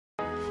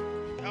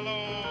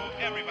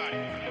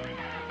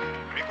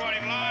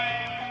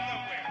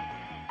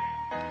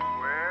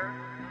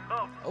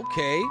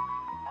Okay.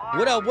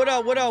 What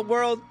up,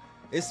 world?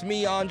 It's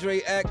me, Andre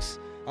X.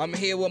 I'm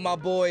here with my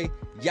boy,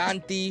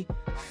 Yanti,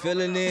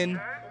 filling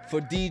in for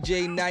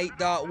DJ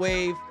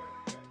Night.Wave,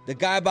 the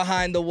guy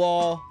behind the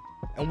wall.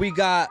 And we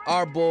got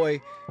our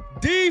boy,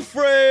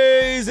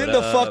 Dephrase, in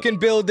the fucking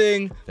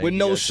building with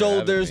no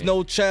shoulders,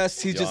 no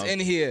chest. He's just in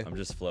here. I'm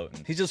just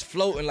floating. He's just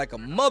floating like a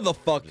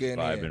motherfucker in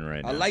vibing here.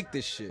 right now. I like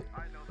this shit.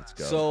 Let's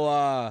go.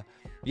 So,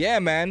 yeah,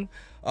 man.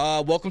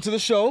 Welcome to the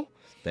show.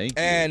 Thank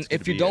you. And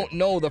if you don't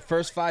know, the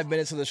first 5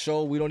 minutes of the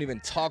show, we don't even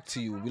talk to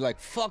you. We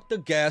like, fuck the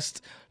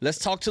guest. Let's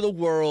talk to the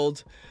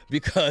world.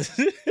 Because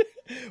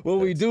what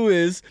we do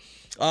is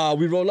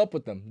we roll up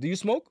with them. Do you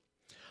smoke?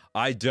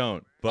 I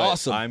don't. But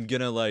Awesome. I'm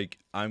gonna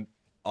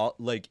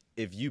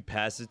if you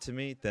pass it to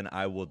me, then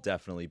I will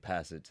definitely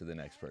pass it to the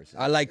next person.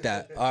 I like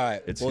that. All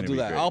right, we'll do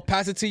that. Great. I'll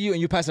pass it to you,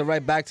 and you pass it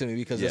right back to me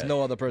because there's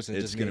no other person.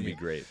 It's gonna be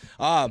great.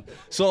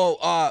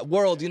 So,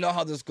 world, you know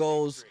how this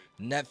goes.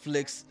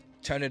 Netflix,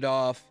 turn it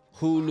off.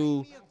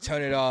 Hulu,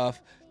 turn it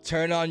off.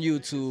 Turn on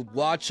YouTube.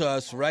 Watch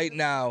us right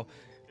now.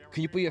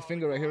 Can you put your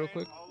finger right here real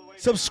quick?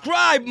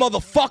 Subscribe,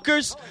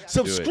 motherfuckers.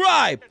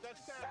 Subscribe.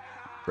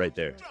 Right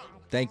there.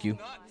 Thank you.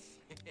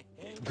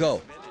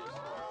 Go.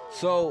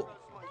 So,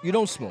 you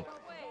don't smoke.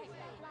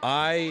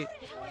 I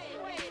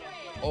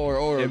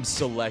Or am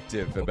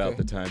selective about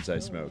the times I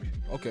smoke.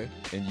 Okay.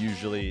 And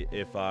usually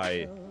if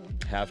I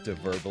have to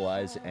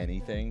verbalize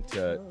anything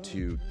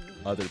to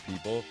other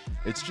people,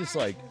 it's just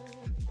like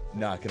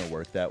not gonna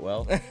work that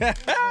well.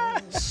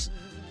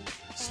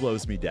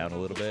 Slows me down a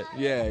little bit.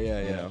 Yeah.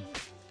 You know?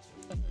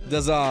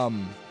 Does I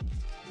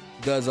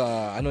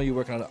know you're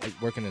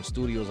working in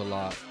studios a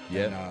lot.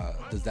 Yeah.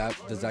 And, does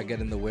that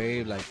get in the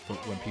way? Like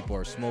when people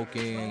are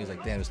smoking, it's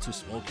like, damn, it's too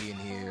smoky in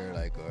here.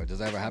 Like, or does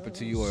that ever happen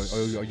to you, or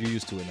are you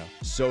used to it now?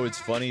 So it's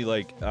funny,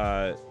 like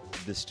the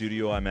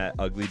studio I'm at,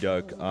 Ugly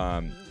Duck.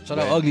 Shout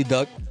out Ugly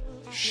Duck.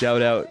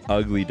 Shout out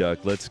Ugly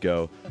Duck. Let's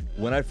go.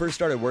 When I first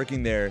started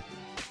working there,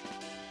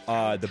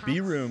 the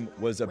B room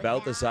was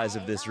about the size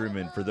of this room,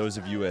 and for those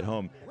of you at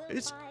home,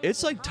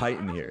 it's like tight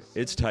in here.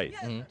 It's tight.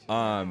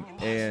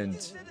 Mm-hmm.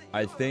 And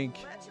I think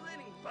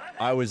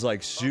I was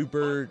like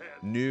super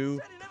new,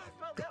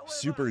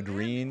 super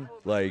green,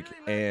 like,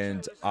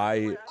 and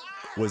I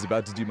was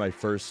about to do my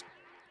first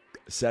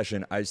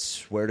session. I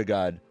swear to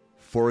God,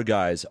 4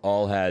 guys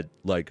all had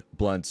like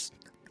blunts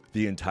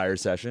the entire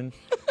session,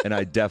 and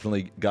I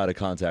definitely got a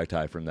contact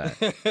high from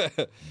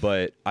that.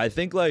 But I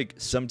think like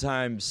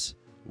sometimes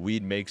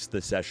weed makes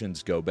the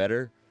sessions go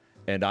better,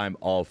 and I'm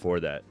all for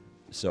that.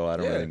 So I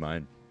don't really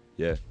mind.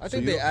 Yeah. I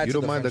think they add. You to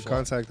don't mind the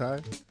French contact high?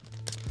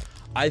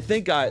 I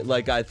think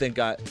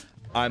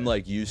I'm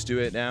like used to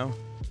it now.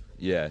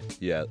 Yeah.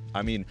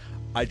 I mean,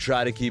 I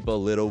try to keep a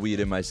little weed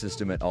in my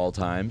system at all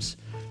times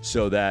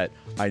so that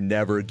I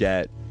never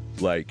get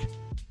like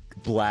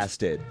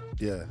blasted.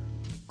 Yeah.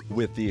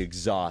 With the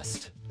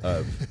exhaust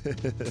of,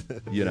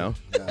 you know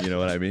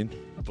what I mean?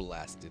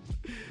 Blasted.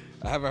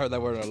 I haven't heard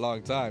that word in a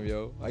long time,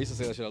 yo. I used to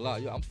say that shit a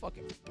lot. Yo, I'm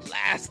fucking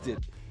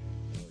blasted.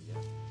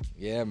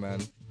 Yeah,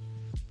 man.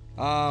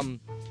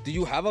 Do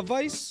you have a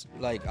vice?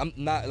 Like, I'm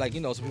not like,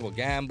 some people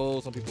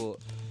gamble, some people,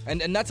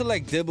 and not to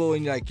like dibble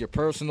in like your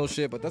personal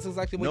shit, but that's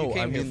exactly what you came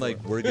here for. No, I mean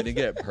like we're gonna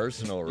get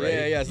personal, right?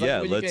 Yeah. That's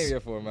what you came here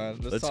for, man.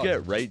 Let's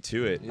get right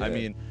to it. Yeah. I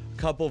mean, a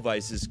couple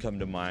vices come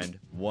to mind.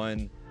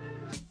 One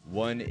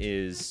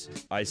is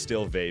I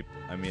still vape.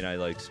 I mean, I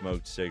like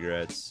smoked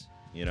cigarettes,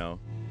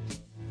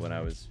 when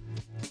I was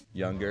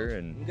younger,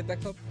 and you get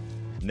that cup?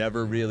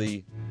 Never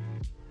really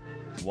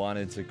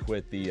wanted to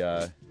quit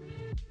the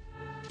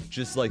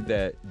just like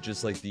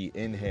the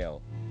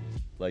inhale,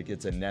 like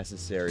it's a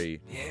necessary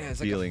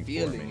feeling, like a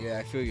feeling. for me. Yeah,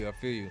 I feel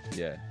you.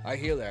 Yeah, I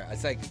hear that.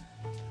 It's like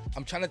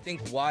I'm trying to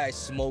think why I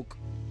smoke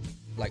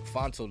like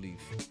Fonto leaf,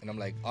 and I'm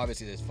like,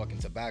 obviously there's fucking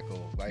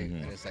tobacco, right?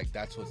 Mm-hmm. And it's like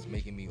that's what's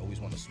making me always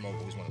want to smoke.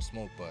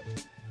 But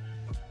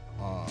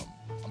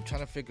I'm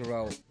trying to figure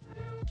out,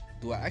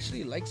 do I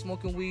actually like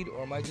smoking weed,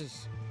 or am I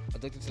just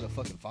addicted to the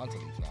fucking Fonto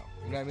leaf now?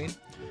 You know what I mean?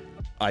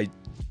 I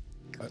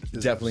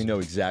definitely know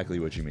exactly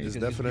what you mean. It's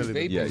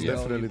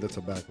definitely the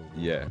tobacco.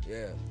 Yeah.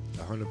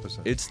 100%.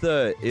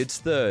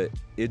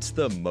 It's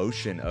the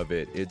motion of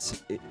it.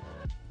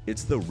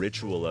 It's the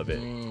ritual of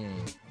it.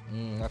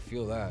 I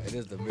feel that. It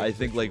is the I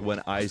think like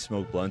when I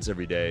smoke blunts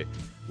every day,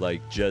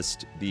 like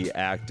just the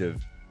act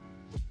of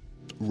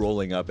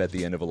rolling up at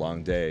the end of a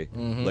long day,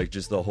 like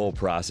just the whole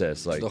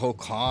process, like the whole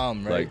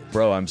calm, right? Like,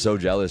 bro, I'm so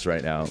jealous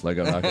right now. Like,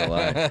 I'm not gonna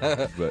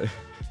lie, but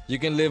you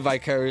can live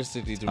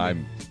vicariously through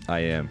me. I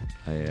am.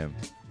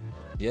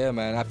 Yeah,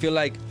 man. I feel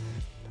like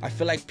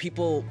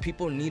people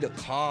need a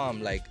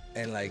calm, like,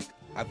 and like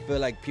I feel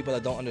like people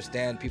that don't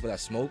understand people that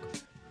smoke,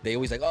 they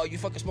always like, oh, you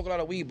fucking smoke a lot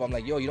of weed, but I'm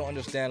like, yo, you don't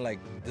understand like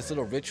this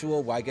little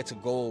ritual where I get to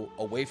go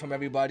away from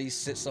everybody,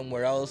 sit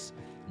somewhere else,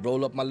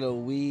 roll up my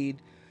little weed,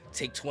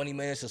 take 20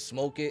 minutes to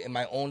smoke it in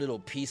my own little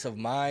peace of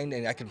mind,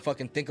 and I can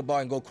fucking think about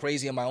it and go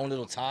crazy in my own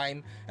little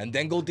time, and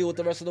then go deal with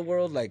the rest of the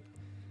world. Like,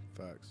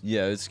 facts.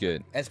 Yeah, it's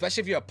good. And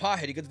especially if you're a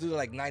pothead, you get to do it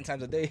like 9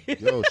 times a day.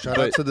 Yo, shout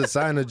out to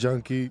Designer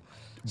Junkie.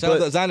 Shout out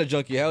to Designer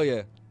Junkie, hell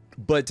yeah.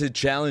 But to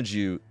challenge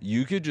you,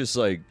 you could just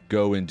like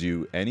go and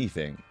do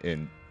anything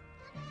in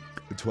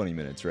 20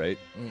 minutes, right?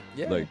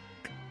 Yeah. Like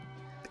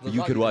There's a you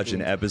lot could can watch do.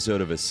 an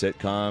episode of a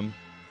sitcom,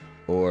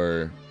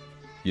 or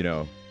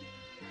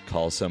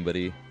call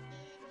somebody.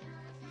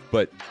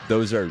 But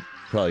those are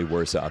probably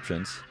worse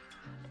options.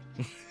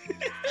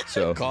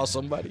 So Call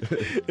somebody.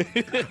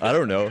 I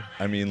don't know.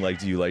 I mean, like,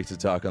 do you like to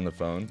talk on the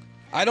phone?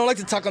 I don't like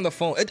to talk on the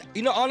phone.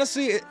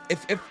 Honestly,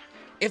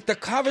 if the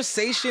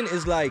conversation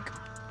is like,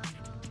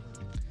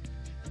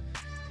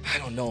 I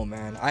don't know,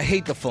 man. I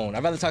hate the phone.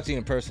 I'd rather talk to you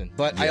in person.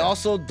 But I Yeah.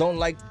 also don't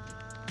like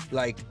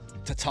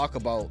to talk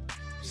about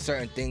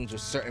certain things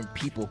with certain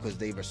people because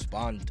they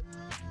respond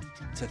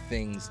to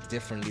things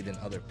differently than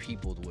other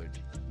people would.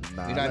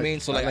 Nah, You know what I mean?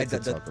 So, like, I like to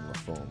the- talk on the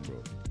phone, bro.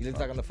 You like to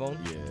talk on the phone?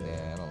 Yeah.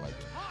 Yeah, I don't like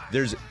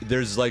it.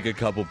 There's like a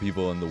couple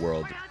people in the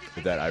world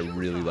that I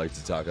really like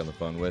to talk on the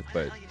phone with,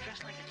 but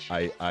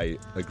I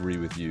agree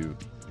with you.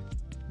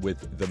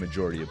 With the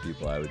majority of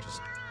people, I would just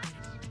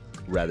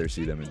rather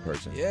see them in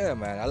person. Yeah,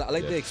 man. I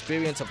like Yeah. the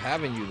experience of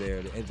having you there.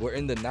 And we're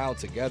in the now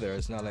together.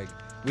 It's not like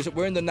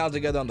we're in the now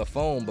together on the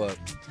phone, but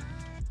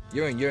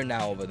you're in your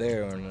now over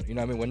there. And, you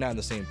know what I mean? We're not in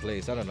the same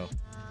place. I don't know.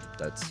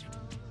 That's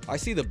I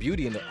see the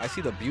beauty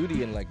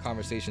in like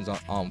conversations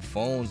on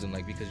phones, and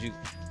like because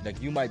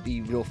you might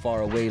be real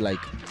far away, like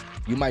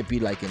you might be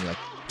like in like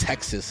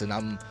Texas and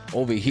I'm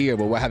over here,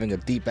 but we're having a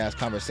deep ass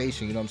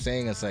conversation. You know what I'm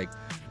saying? It's like,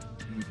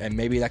 and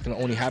maybe that can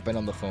only happen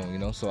on the phone. You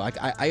know, so I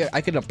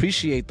can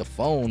appreciate the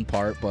phone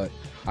part, but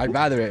I'd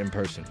rather it in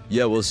person.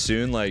 Yeah, well,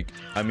 soon,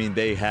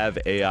 they have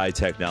AI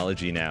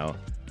technology now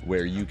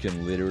where you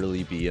can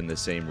literally be in the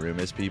same room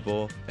as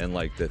people, and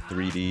like the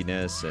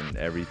 3D-ness and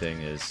everything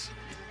it's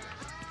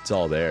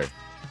all there,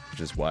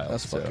 which is wild.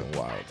 That's So, fucking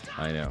wild.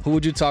 I know. Who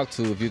would you talk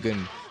to if you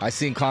can? I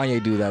seen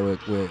Kanye do that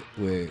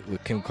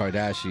with Kim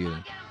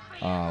Kardashian,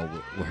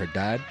 with her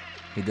dad.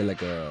 He did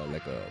like a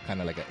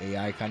kind of like an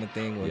AI kind of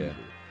thing. Where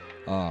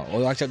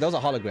Yeah. Actually, that was a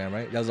hologram,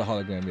 right? That was a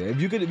hologram. Yeah. If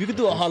you could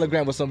do a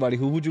hologram with somebody,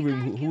 who would you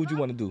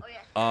want to do?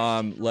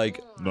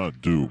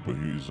 Not do, but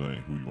he's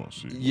saying who you want to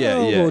see. Yeah,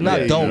 No, yeah.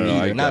 not yeah, don't no,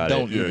 either, I not got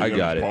don't it. either. Yeah, I yeah,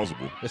 got it's it.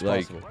 possible. It's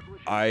Like,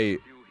 possible.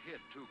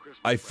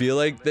 I feel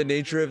like the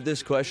nature of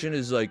this question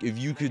is like if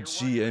you could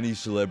see any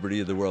celebrity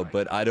in the world,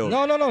 but I don't.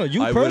 No.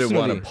 You I personally.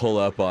 wouldn't want to pull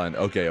up on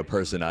a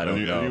person I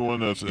don't know. Anyone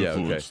that's Yeah,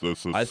 okay. influenced.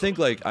 That's I think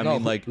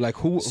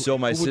who? So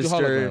my who would you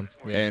sister hologram?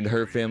 Yeah. and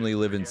her family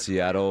live in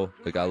Seattle.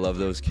 Like I love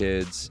those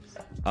kids.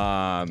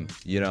 My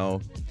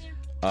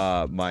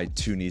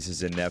 2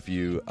 nieces and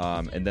nephew.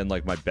 And then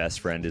like my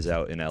best friend is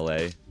out in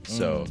LA.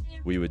 So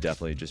we would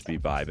definitely just be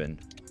vibing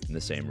in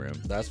the same room.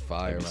 That's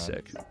fire, That'd be man.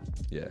 sick.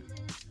 Yeah.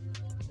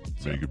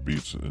 make it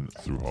beats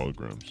through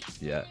holograms.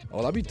 Yeah. Oh,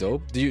 that'd be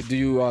dope. Do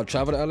you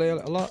travel to LA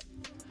a lot?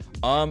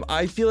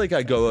 I feel like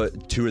I go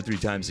 2 or 3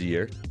 times a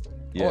year.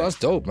 Yeah. Oh, that's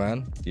dope,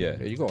 man.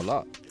 Yeah. You go a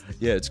lot.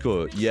 Yeah, it's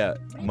cool. Yeah,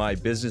 my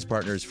business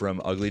partners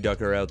from Ugly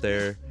Duck are out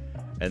there.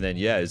 And then,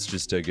 yeah, it's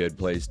just a good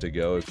place to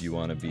go if you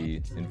want to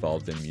be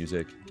involved in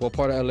music. What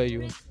part of LA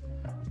you in?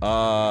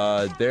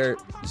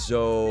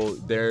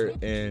 They're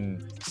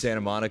in Santa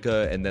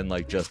Monica and then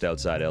like just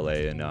outside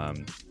LA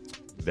in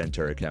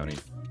Ventura County.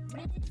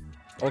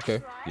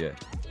 Okay. Yeah,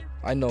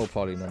 I know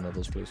probably none of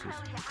those places.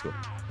 cool.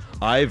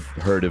 I've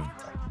heard of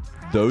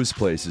those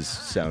places.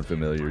 Sound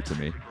familiar to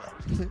me.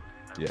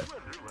 Yeah,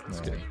 that's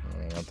good.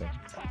 Nothing.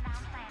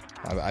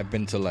 I've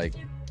been to like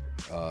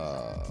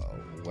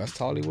West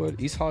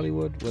Hollywood, East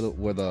Hollywood,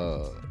 where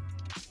the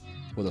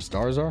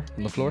stars are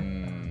on the floor.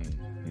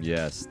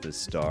 Yes, the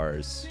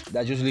stars.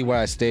 That's usually where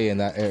I stay in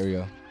that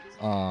area.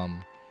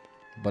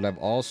 But I've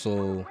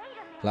also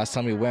last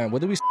time we went,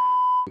 what did we?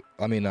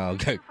 I mean,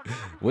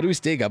 what did we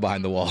stay? Guy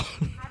behind the wall.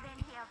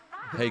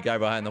 Hey, guy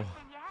behind the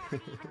wall.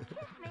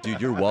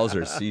 Dude, your walls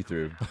are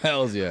see-through.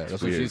 Hells yeah,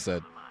 that's what she Weird.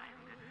 said.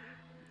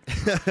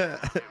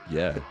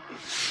 Yeah.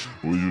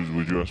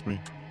 Would you ask me?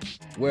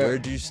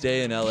 Where'd you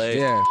stay in LA?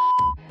 Yeah.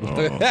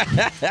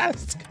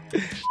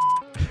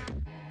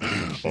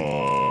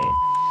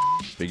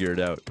 Figure it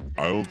out.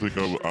 I don't think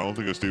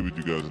I stayed with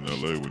you guys in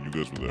LA when you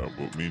guys were there.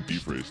 But me and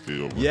Dephrase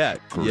stayed over Yeah, in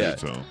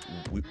Koreatown.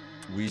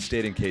 We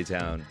stayed in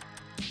K-Town.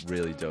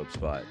 Really dope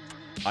spot.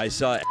 I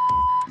saw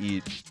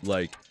eat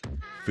like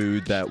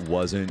food that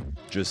wasn't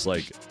just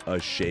like a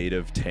shade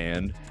of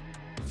tan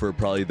for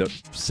probably the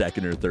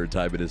second or third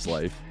time in his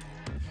life.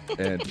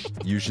 And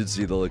you should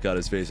see the look on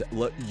his face.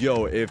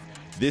 Yo, if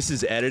this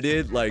is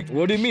edited, like,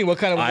 What do you mean? What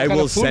kind of? I what kind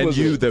will of food send was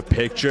you it? the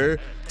picture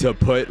to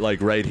put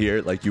like right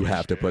here. Like you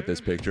have to put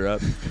this picture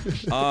up.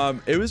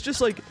 It was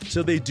just like,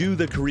 so they do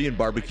the Korean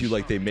barbecue,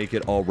 like they make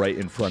it all right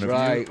in front of you.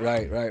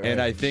 Right. And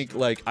I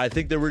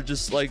think there were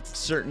just like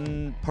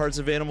certain parts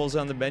of animals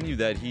on the menu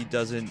that he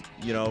doesn't,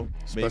 maybe.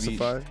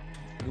 Specify.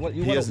 you want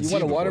he a hasn't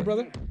seen water,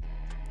 before. brother?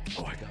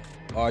 Oh, I got it.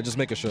 Oh, just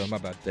making sure. My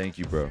bad. Thank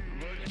you, bro.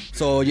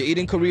 So you're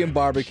eating Korean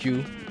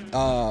barbecue,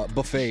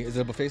 buffet. Is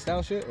it a buffet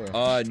style shit? Or?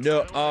 No.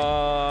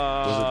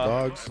 Was it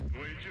dogs?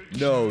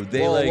 No,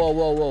 they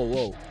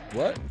whoa.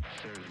 What?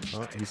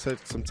 He said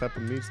some type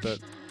of meats that.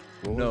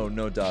 No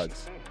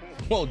dogs.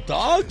 Whoa,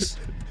 dogs?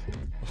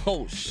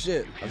 Oh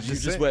shit. You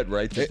just went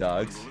right to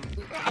dogs.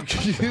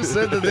 You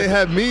said that they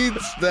had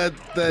meats that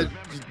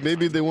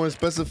maybe they weren't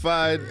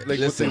specified, like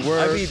Listen, what they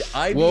were.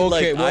 I We're mean,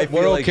 okay. I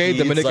We're feel like okay. he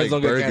Dominicans eats,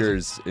 don't like get cancer.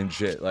 burgers and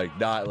shit, like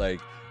not like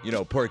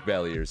pork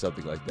belly or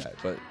something like that.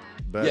 But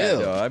Bad. yeah,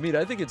 no, I mean,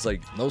 I think it's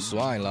like No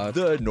swine, lad.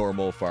 the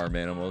normal farm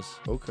animals.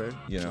 Okay.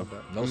 You know,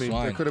 No I mean,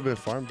 swine. there could have been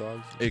farm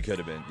dogs. it could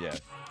have been. Yeah,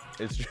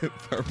 it's true.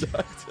 Farm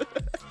dogs.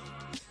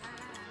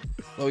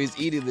 Oh, he's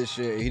eating this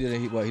shit. He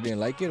didn't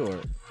like it or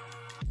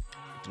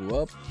threw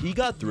up. He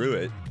got through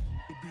it.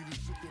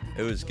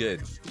 It was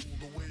good.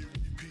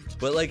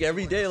 But like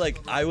every day, like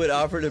I would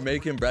offer to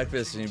make him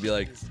breakfast, and he'd be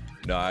like,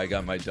 "No, I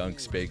got my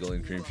Dunk's bagel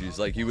and cream cheese."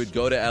 Like he would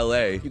go to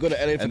LA. You go to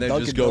LA for and then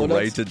Dunkin' just go Donuts?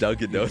 right to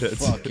Dunkin'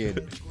 Donuts. Fucking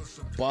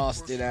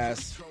Boston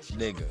ass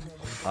nigga.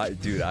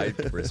 Dude, I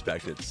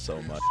respect it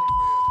so much.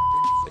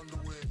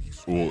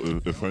 Well,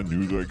 if I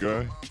knew that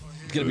guy,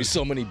 There's gonna be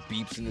so many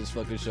beeps in this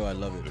fucking show. I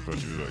love it. if I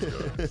knew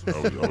that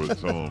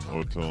guy, I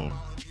would tell him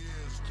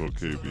it's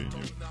okay being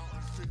you.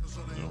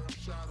 You know,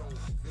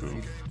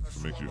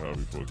 it makes you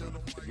happy for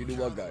it. You knew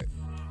what guy?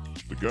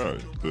 The guy,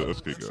 the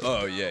SK guy.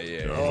 Oh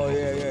yeah. Oh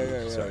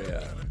yeah. Sorry,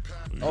 yeah.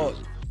 Oh,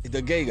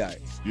 the gay guy,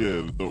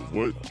 Yeah, the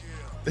what?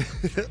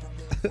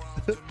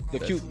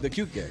 the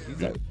cute guy.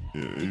 He's like,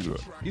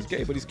 Yeah, he's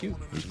gay, but he's cute.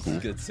 he's cool.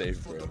 Good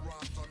save, bro.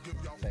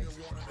 Thanks.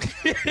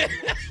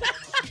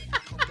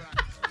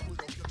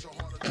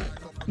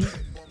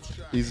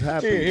 He's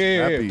happy.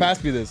 Here, happy.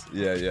 pass me this.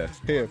 Yeah.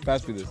 Here,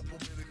 pass me this.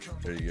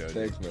 There you go.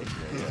 Thanks, man.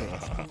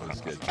 Yeah.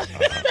 That's good.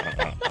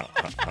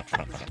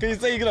 Can you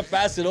say you're gonna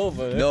pass it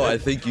over? No, I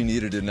think you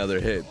needed another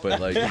hit, but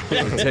like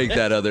take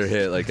that other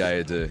hit, like I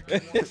had to,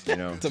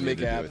 to make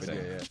it do a happen. thing.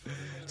 Yeah.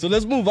 So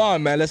let's move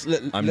on, man.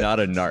 I'm not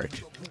a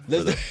narc.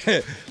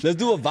 Let's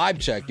do a vibe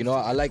check. You know,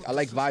 I like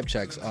vibe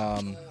checks.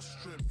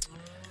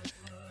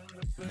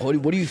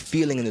 What are you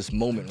feeling in this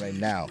moment right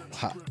now?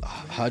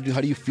 How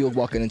do you feel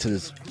walking into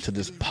this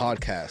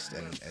podcast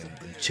and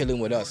chilling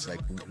with us? Like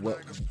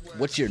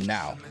what's your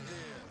now?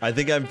 I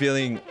think I'm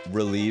feeling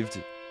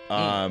relieved.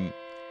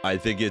 I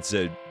think it's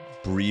a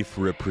brief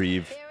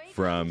reprieve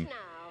from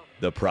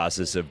the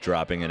process of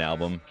dropping an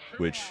album,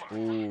 which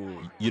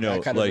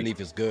That kind of relief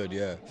is good.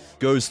 Yeah.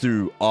 goes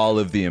through all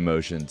of the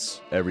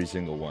emotions, every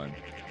single one.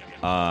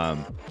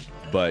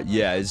 But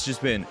yeah, it's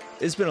been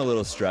a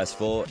little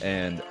stressful,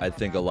 and I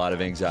think a lot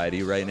of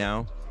anxiety right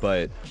now.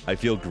 But I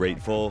feel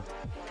grateful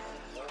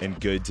and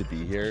good to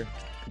be here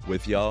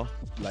with y'all.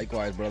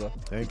 Likewise, brother.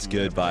 It's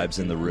good vibes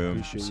in the room.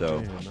 Appreciate you So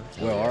being here,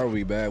 man. Where are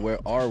we, man? Where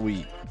are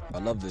we? I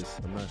love this.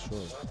 I'm not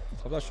sure.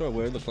 I'm not sure.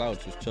 We're in the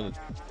clouds, just chilling.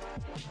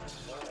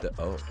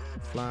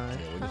 Flying.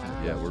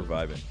 yeah, we're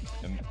vibing.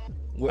 And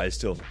What- I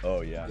still.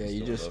 Oh yeah.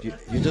 Yeah, I'm still up.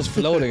 you're just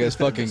floating as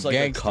fucking It's like a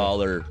gangster.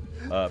 collar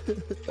up.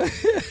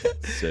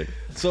 Sick.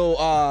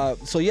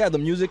 So yeah, the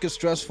music is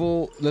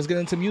stressful. Let's get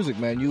into music,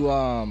 man. You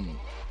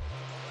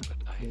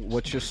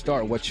what's your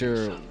start? What's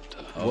your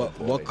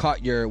what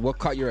caught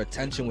your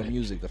attention with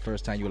music the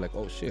first time you were like,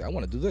 oh shit, I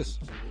want to do this?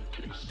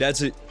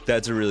 That's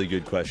a really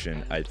good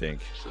question, I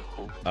think,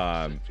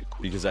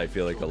 because I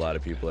feel like a lot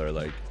of people are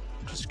like,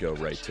 just go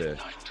right to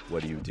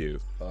what do you do,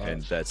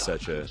 and that's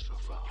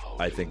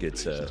I think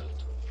it's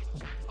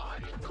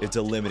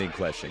a limiting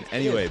question.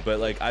 Anyway, but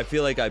like I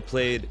feel like I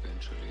played,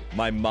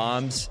 my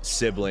mom's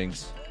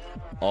siblings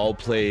all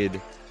played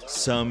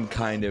some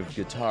kind of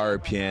guitar,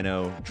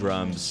 piano,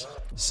 drums,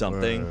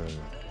 something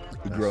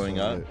growing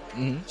up.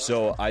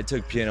 So I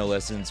took piano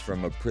lessons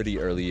from a pretty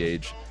early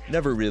age.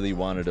 Never really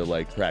wanted to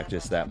like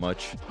practice that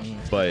much,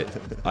 but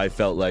I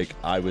felt like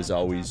I was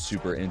always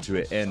super into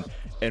it.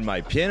 And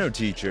my piano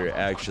teacher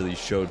actually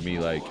showed me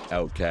like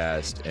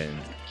Outkast and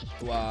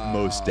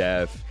Mos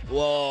Def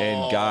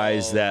and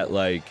guys that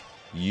like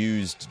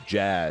used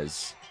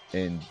jazz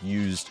and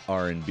used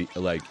R&B,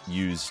 like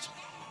used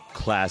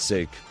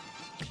classic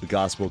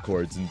gospel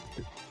chords and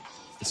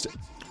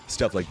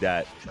stuff like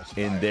that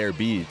in their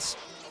beats.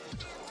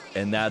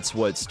 And that's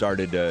what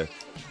started to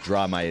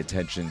draw my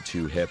attention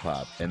to hip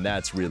hop, and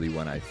that's really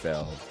when I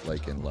fell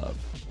like in love.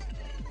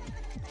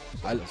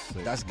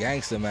 That's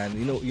gangster, man.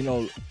 You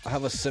know, I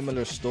have a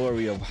similar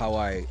story of how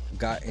I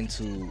got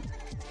into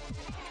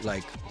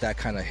like that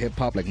kind of hip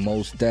hop, like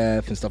Mos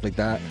Def and stuff like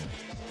that.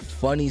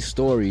 Funny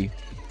story.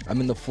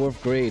 I'm in the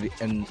 4th grade,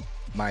 and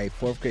my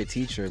 4th grade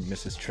teacher,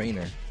 Mrs.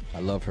 Trainer, I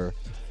love her.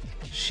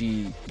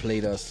 She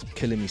played us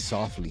 "Killing Me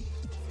Softly,"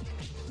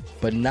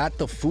 but not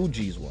the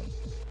Fugees one.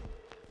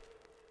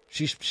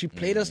 She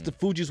played us the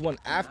Fugees one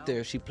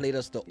after she played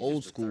us the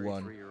old school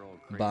one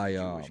by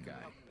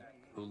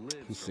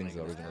who sings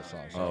the original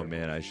song? Oh Sorry.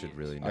 man, I should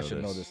really know I should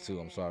this. know this too.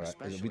 I'm sorry. Is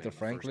it Aretha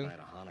Franklin?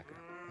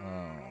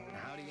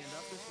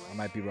 I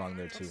might be wrong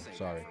there too.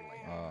 Sorry.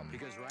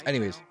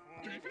 Anyways,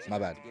 my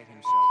bad.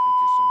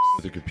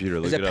 The computer,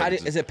 look Is it it Patty?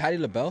 up. Is it Patti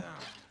LaBelle?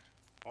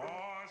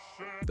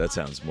 That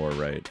sounds more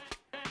right.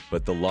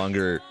 But the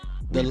longer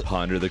we The-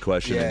 ponder the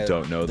question and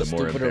don't know, the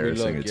more stupider we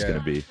embarrassing look, it's yeah.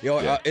 gonna be. Yo,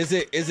 Yeah. is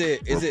it?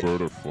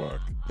 Roberta Flack.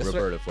 That's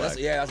Roberta what- Flack. That's,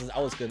 yeah, I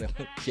was gonna.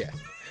 Yeah.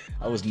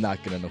 I was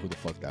not gonna know who the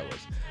fuck that was.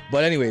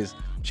 But anyways,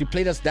 she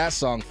played us that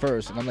song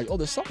first, and I'm like, oh,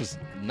 this song is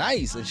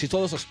nice. And she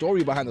told us a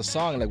story behind the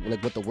song,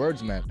 like what the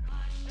words meant.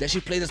 Then she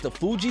played us the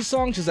Fuji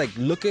song. She's like,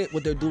 look at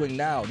what they're doing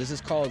now. This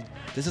is called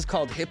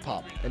hip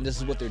hop, and this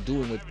is what they're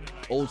doing with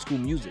old school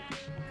music.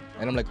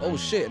 And I'm like, oh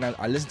shit. And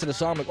I listened to the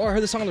song. I'm like, oh, I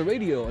heard the song on the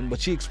radio. And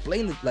but she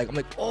explained it, like, I'm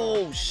like,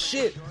 oh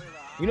shit.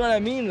 You know what I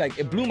mean? Like,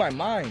 it blew my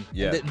mind.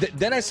 Yeah.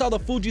 Then I saw the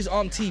Fugees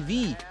on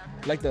TV,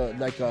 like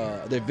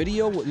their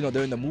video. You know,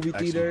 they're in the movie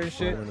theater and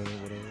shit.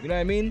 You know what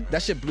I mean?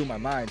 That shit blew my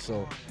mind.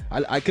 So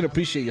I could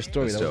appreciate your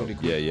story. That was really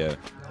cool. Yeah.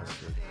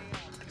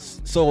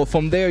 So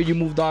from there you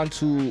moved on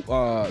to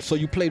so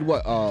you played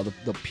what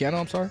the piano,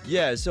 I'm sorry?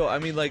 Yeah, so I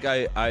mean, like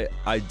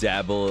I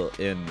dabble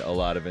in a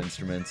lot of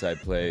instruments. I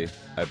play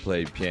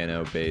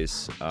piano,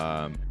 bass,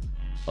 a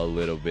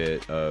little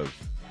bit of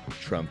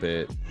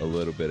trumpet, a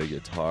little bit of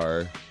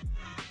guitar,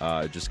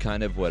 just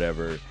kind of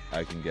whatever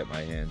I can get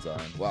my hands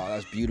on. Wow,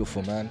 that's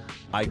beautiful, man.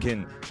 I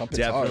can Trumpet's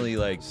definitely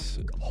hard.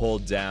 like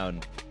hold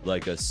down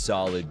like a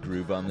solid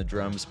groove on the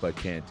drums, but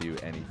can't do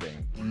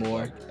anything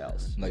More like,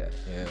 else. like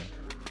Yeah. yeah.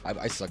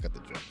 I suck at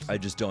the drums. I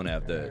just don't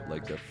have the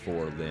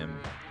four limb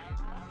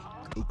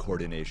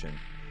coordination.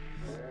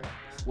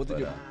 What did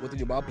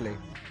your mom play?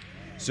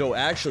 So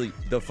actually,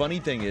 the funny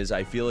thing is,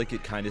 I feel like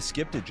it kind of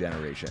skipped a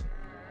generation,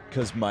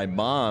 because my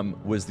mom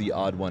was the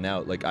odd one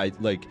out.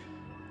 Like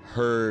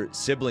her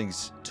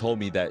siblings told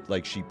me that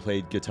like she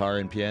played guitar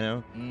and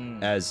piano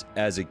as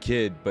a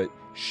kid, but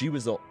she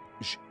was the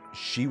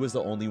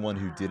only one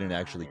who didn't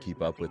actually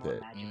keep up with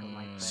it.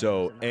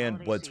 So,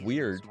 and what's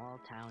weird,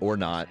 or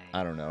not,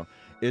 I don't know,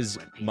 is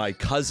my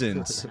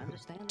cousins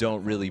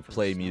don't really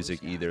play music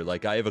either.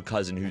 Like, I have a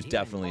cousin who's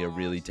definitely a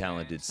really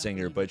talented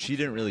singer, but she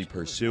didn't really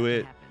pursue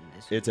it.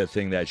 It's a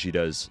thing that she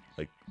does,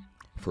 like,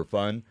 for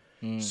fun.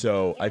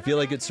 So I feel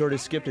like it sort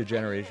of skipped a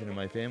generation in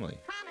my family.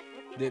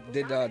 Did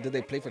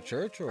they play for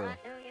church or? in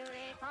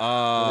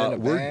a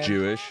We're band?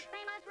 Jewish,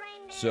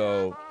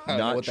 so I don't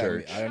know not what that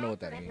church. means. I don't know what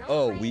that means.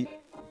 Oh,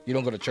 You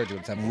don't go to church all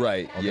the time.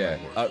 right, Okay.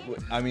 yeah.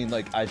 I mean,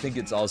 like, I think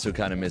it's also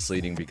kind of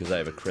misleading because I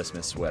have a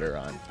Christmas sweater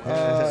on.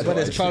 But So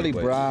it's I Charlie should,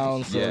 like-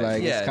 Brown, so Yeah,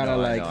 like yeah, it's kind of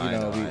no, I like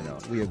know, I know.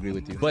 we agree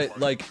with you. But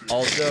like,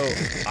 also,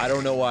 I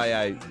don't know why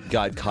I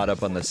got caught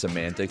up on the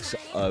semantics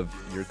of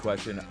your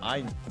question.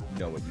 I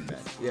know what you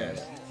meant.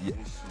 Yeah.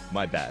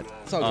 My bad.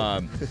 It's all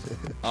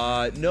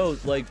good. No,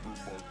 like,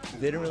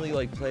 they didn't really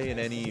like play in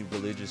any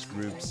religious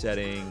group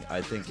setting.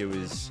 I think it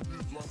was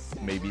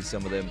maybe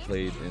some of them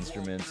played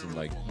instruments in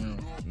like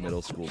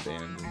middle school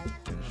band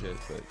and shit.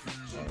 But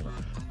I don't know.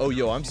 Oh,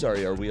 yo, I'm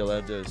sorry. Are we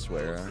allowed to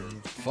swear?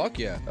 Fuck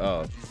yeah.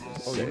 Oh.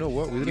 Oh, you know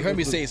what? We You didn't heard go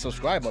me through- say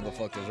subscribe,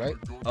 motherfuckers, right?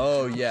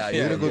 Oh yeah. We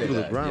didn't go through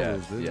the ground yeah,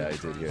 rules, did we? yeah, I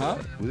did hear Huh?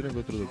 that. We didn't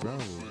go through the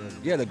ground rules.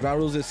 did we? Yeah, the ground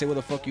rules is say what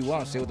the fuck you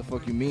want, say what the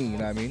fuck you mean. You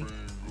know what I mean?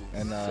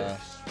 And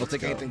don't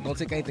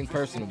take anything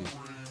personally,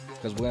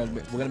 because we're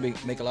gonna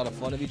make a lot of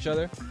fun of each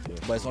other,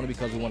 but it's only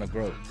because we want to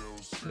grow.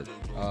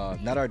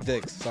 Not our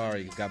dicks.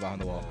 Sorry, guy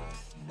behind the wall.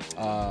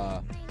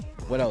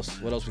 What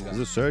else? What else we got?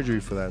 There's a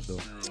surgery for that though.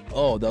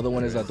 Oh, the other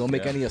one is don't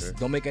make any sure.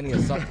 don't make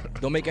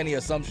any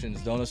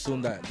assumptions. Don't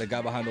assume that the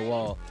guy behind the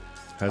wall.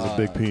 Has a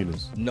big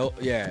penis. No,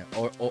 yeah,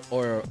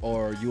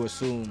 or you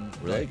assume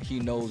Really? like he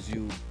knows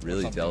you. or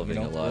Really something, delving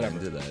you know? a lot Whatever.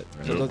 into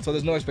that. So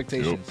there's no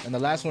expectations. And the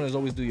last one is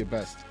always do your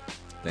best.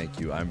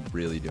 Thank you. I'm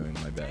really doing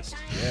my best.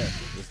 Yeah,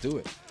 let's do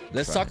it.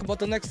 Let's talk about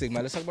the next thing,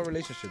 man. Let's talk about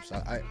relationships.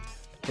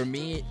 For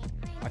me,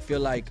 I feel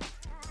like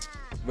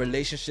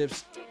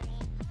relationships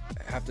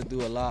have to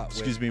do a lot with...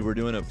 Excuse me, we're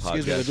doing a podcast.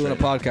 Excuse me, we're doing a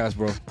right podcast,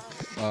 bro.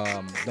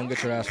 Don't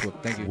get your ass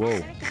whooped. Thank you. Whoa.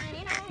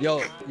 Yo,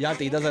 Yanti,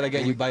 he does that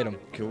again, you bite him.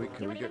 Can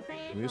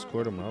we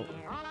escort him out?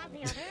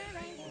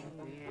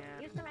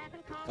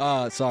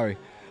 Sorry.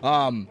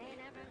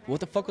 What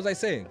the fuck was I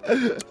saying?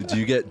 now. Do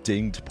you get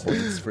dinged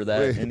points for that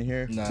Wait. in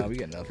here? Nah, we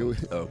get Can nothing. we,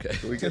 Okay.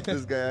 can we get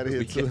this guy out of here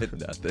We too? get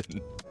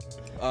nothing.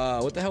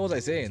 What the hell was I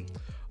saying?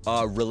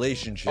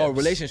 Relationships. Oh,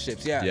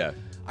 relationships, yeah. Yeah.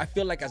 I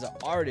feel like as an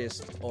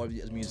artist or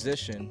as a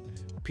musician,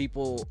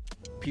 people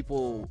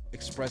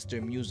express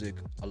their music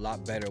a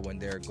lot better when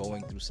they're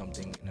going through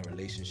something in a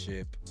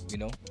relationship, you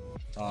know?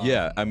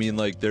 Yeah, I mean,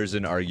 like, there's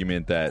an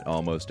argument that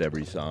almost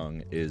every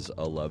song is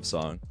a love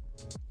song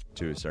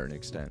to a certain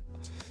extent.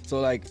 So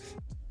like,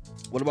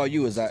 what about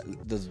you? Is that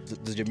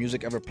does your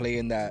music ever play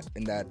in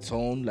that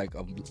tone, like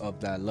of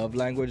that love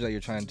language that you're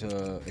trying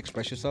to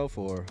express yourself,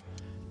 or?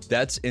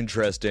 That's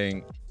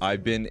interesting.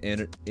 I've been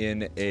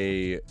in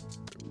a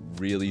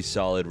really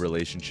solid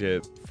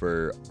relationship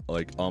for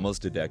like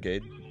almost a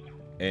decade,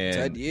 and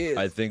 10 years.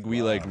 I think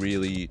we like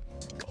really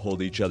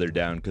hold each other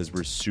down because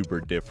we're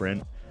super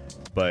different,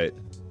 but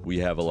we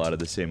have a lot of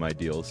the same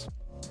ideals.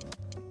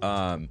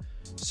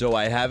 So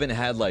I haven't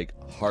had like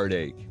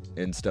heartache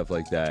and stuff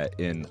like that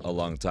in a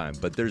long time,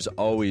 but there's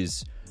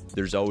always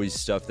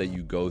stuff that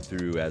you go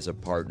through as a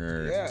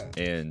partner. Yeah.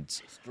 And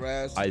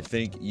Stress. I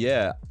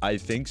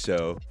think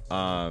so.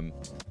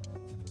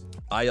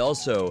 I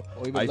also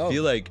Or even I love.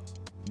 feel like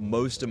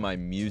most of my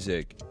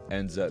music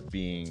ends up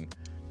being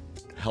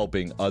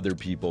helping other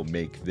people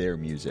make their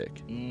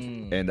music.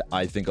 And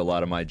I think a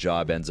lot of my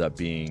job ends up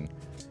being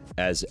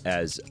as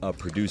a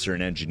producer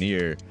and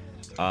engineer,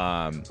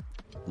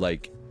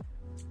 like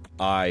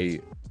I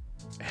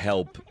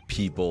help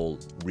people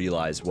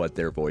realize what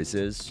their voice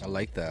is I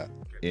like that.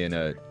 in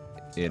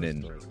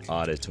an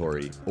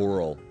auditory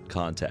oral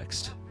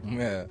context.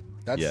 Yeah,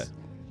 that's Yeah.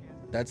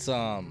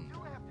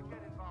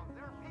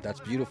 that's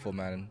beautiful,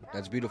 man.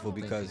 That's beautiful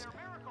because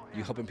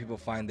you're helping people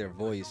find their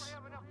voice,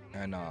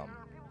 and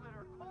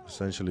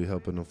Essentially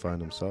helping them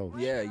find themselves.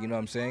 yeah, you know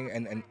what I'm saying.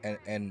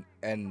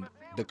 And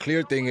the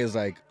clear thing is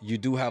like you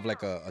do have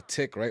like a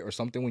tick, right, or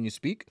something when you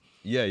speak.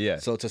 Yeah.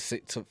 So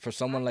for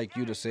someone like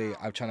you to say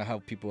I'm trying to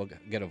help people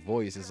get a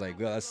voice, it's like,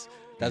 well,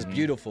 that's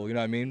beautiful. You know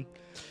what I mean?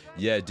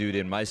 Yeah, dude,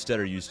 and my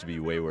stutter used to be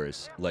way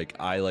worse. Like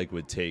I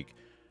would take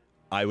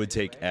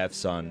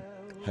F's on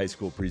high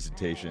school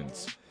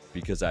presentations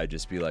because I'd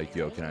just be like,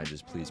 yo, can I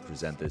just please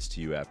present this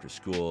to you after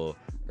school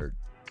or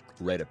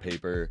write a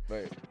paper?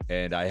 Right.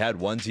 And I had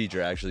one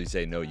teacher actually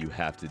say, no, you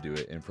have to do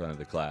it in front of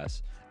the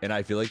class. And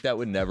I feel like that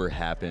would never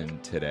happen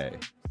today.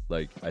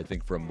 Like, I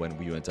think from when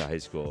we went to high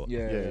school,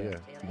 Yeah.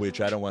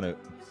 which I don't want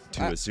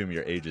to assume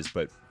your ages,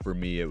 but for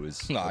me, it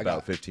was No, I about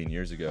got- 15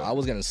 years ago. I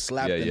was getting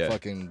slapped Yeah, in yeah.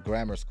 fucking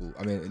grammar school.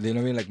 I mean, you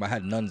know what I mean? Like I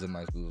had nuns in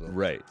my school. So.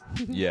 Right.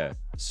 Yeah.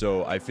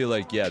 So I feel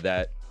like, yeah,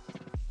 that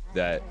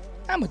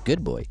I'm a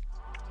good boy.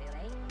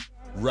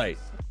 right.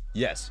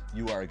 Yes,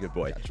 you are a good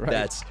boy. That's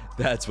right.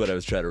 That's what I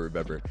was trying to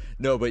remember.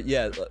 No, but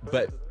yeah,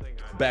 but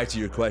back to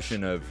your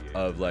question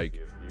of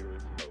like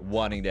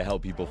wanting to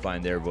help people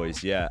find their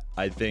voice. Yeah,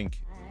 I think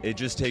it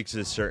just takes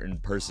a certain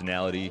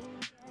personality,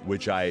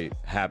 which I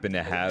happen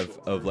to have,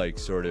 of like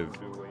sort of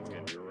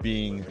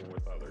being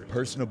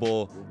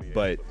personable,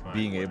 but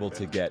being able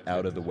to get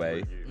out of the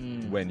way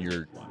when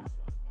you're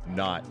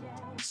not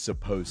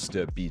supposed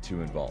to be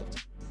too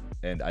involved.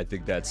 And I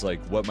think that's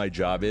like what my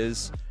job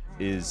is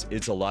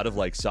it's a lot of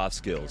like soft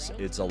skills.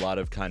 It's a lot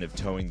of kind of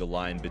towing the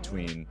line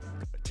between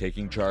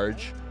taking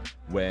charge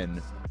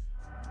when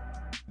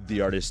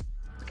the artist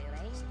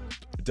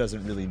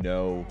doesn't really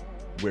know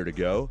where to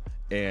go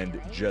and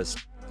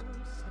just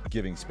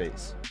giving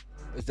space.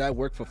 Is that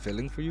work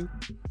fulfilling for you?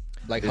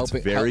 Like It's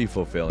helping? very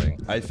fulfilling.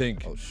 I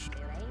think. Oh shit!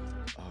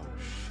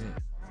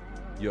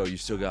 Yo, you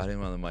still got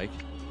him on the mic?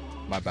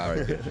 My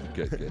bad.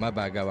 Good. My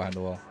bad. Guy behind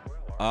the wall.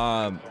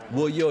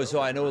 Well, yo, so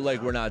I know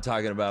like we're not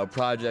talking about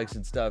projects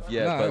and stuff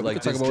yet, Nah, but we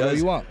like can talk about whatever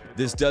you want.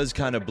 This does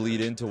kind of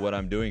bleed into what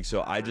I'm doing.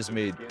 So I just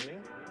made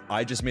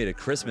a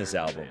Christmas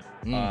album,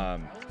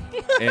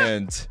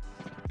 and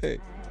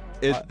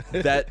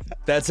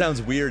that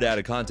sounds weird out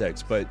of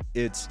context, but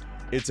it's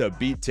a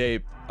beat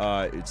tape.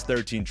 It's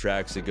 13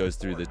 tracks. It goes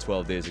through the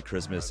 12 days of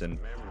Christmas and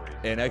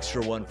an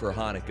extra one for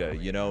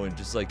Hanukkah, you know, and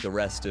just like the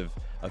rest of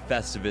a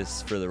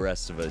Festivus for the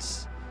rest of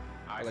us.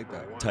 I like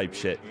that. Type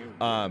shit.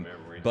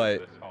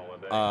 But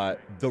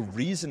the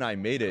reason I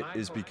made it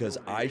is because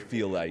I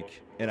feel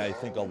like, and I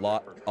think a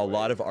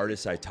lot of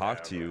artists I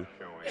talk to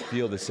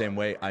feel the same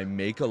way. I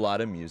make a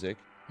lot of music.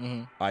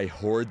 I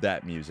hoard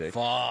that music.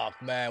 Fuck,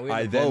 man. We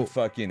I in the then boat.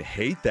 fucking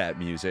hate that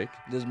music.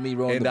 This is me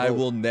rolling And the I boat.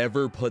 will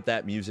never put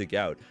that music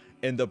out.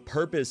 And the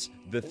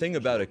thing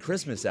about a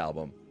Christmas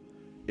album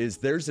is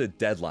there's a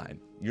deadline.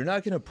 You're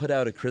not going to put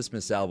out a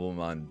Christmas album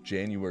on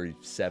January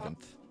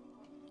 7th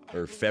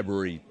or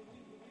February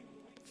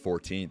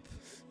 14th.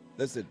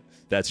 Listen,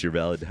 That's your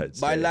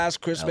Valentine's my Day last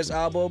Christmas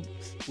album,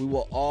 we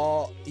were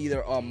all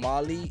either on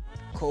Molly,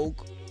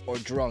 Coke, or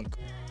drunk.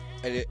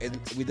 And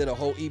we did a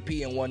whole EP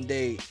in one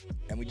day,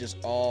 and we just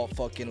all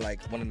fucking like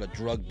went on a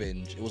drug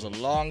binge. It was a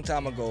long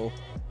time ago,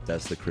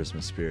 That's the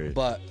Christmas spirit.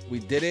 but we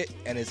did it,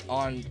 and it's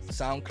on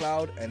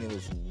SoundCloud, and it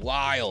was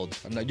wild.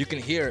 I'm like, you can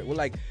hear it. We're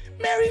like,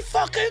 Merry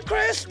fucking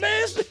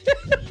Christmas!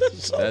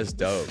 So- That's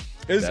dope.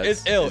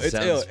 It's ill. It It's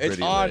sounds ill. It's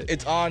pretty on. lit.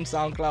 It's on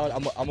SoundCloud.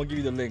 I'm gonna give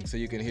you the link so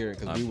you can hear it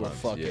because I'm we were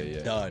pumped. fucking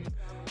Yeah. done.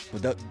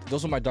 But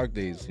those were my dark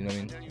days. You know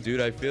what I mean?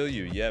 Dude, I feel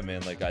you. Yeah,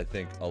 man. Like, I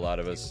think a lot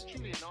of us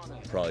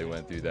probably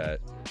went through that.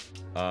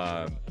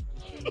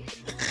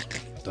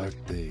 Dark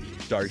days.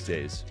 Dark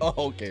days. Oh,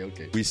 okay.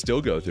 We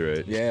still go through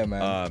it. Yeah,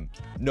 man.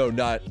 No,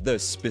 not the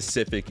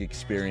specific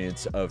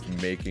experience of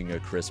making a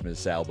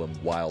Christmas album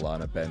while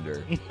on a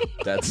bender.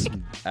 That's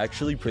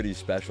actually pretty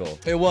special.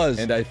 It was.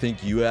 And I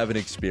think you have an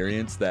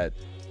experience that,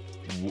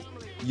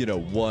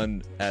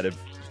 one out of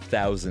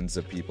thousands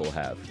of people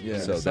have. Yeah.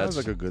 So Sounds that's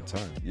like a good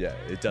time. yeah,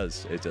 it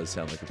does. It does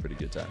sound like a pretty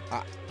good time.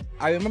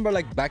 I remember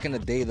like back in the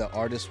day, the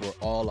artists were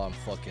all on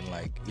fucking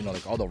like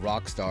all the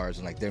rock stars,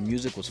 and like their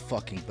music was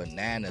fucking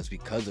bananas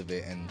because of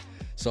it. And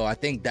so I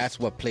think that's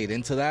what played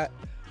into that.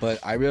 But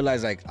I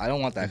realized like I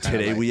don't want that. Kind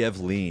Today of, like, we have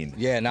lean.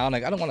 Yeah, now I'm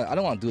like I don't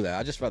want to do that.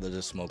 I just rather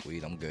just smoke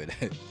weed. I'm good.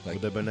 Like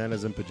With the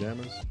bananas and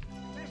pajamas?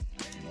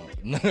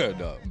 no,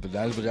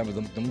 bananas pajamas.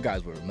 Them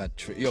guys were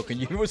yo. Can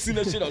you ever seen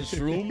that shit on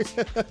shrooms?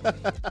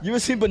 You ever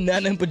seen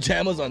banana in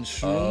pajamas on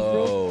shrooms,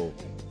 bro?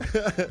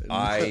 Oh,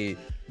 I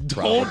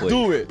Don't probably,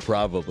 do it.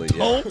 Probably. Yeah.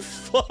 Don't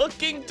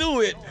fucking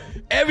do it. How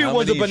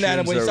Everyone's a many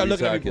banana shrooms when you are start we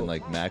looking at talking, people.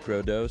 like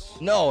macro dose?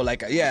 No,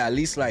 like yeah, at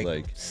least like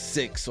Like-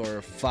 6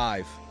 or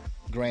 5.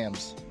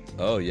 grams.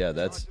 Oh yeah,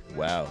 that's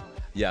wow.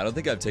 Yeah, I don't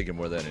think I've taken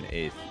more than an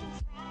eighth.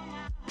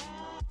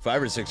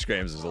 5 or 6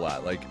 grams is a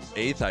lot. Like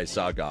eighth, I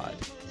saw God,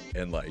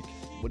 and like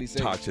What do you say?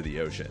 talk to the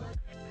ocean.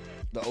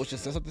 The ocean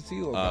said something to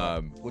you? Or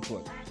God? Which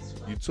one?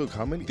 You took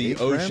how many? The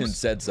 8 ocean grams?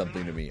 said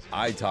something to me.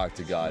 I talked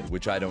to God,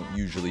 which I don't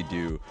usually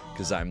do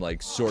because I'm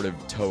like sort of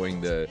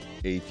towing the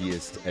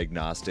atheist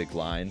agnostic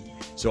line.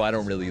 So I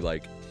don't really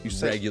like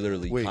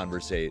regularly wait,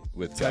 conversate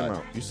with Time God.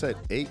 out. You said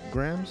 8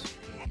 grams?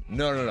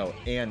 No,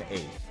 an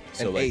eighth.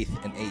 So An like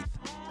eighth.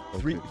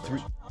 three,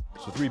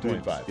 so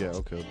 3.5. Yeah,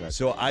 okay. Gotcha.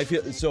 So I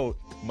feel so.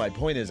 My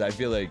point is, I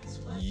feel like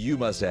you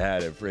must have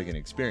had a friggin'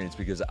 experience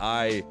because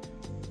I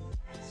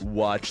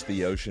watched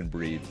the ocean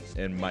breathe,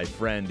 and my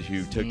friend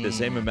who took the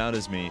same amount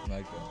as me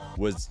Like that.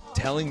 was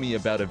telling me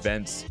about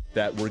events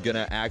that were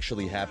gonna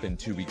actually happen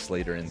 2 weeks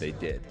later, and they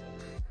did.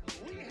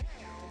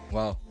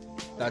 Wow.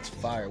 That's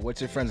fire.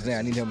 What's your friend's name?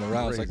 I need him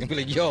around so I can be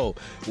like, yo,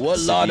 what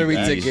Siddiqui. lottery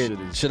That ticket shit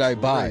is should I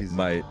buy? crazy.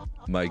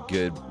 My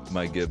good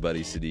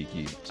buddy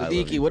Siddiqui. I love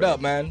Siddiqui, you, what bro.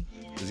 up, man?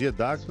 Is he a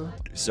doctor?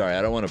 Sorry,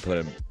 I don't want to put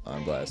him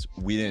on blast.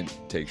 We didn't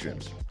take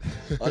shrooms.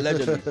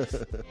 Allegedly.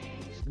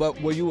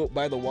 But were you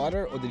by the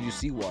water or did you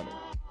see water?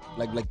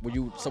 Like were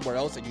you somewhere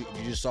else and you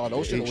just saw an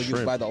ocean, ate or were you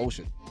shrimp. by the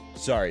ocean?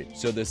 Sorry.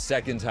 So the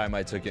second time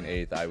I took an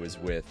eighth, I was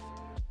with.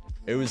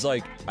 It was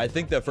like I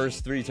think the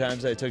first 3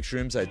 times I took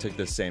shrooms, I took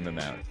the same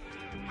amount,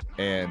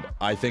 and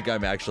I think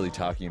I'm actually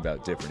talking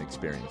about different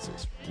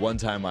experiences. One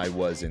time I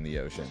was in the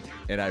ocean,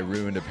 and I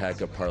ruined a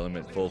pack of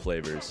Parliament full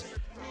flavors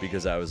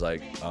because I was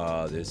like,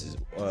 "Oh, this is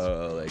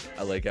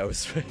like I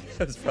was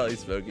I was probably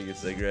smoking a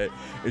cigarette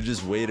and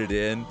just waited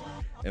in,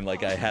 and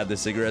like I had the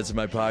cigarettes in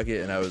my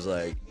pocket, and I was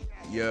like,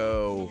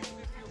 yo."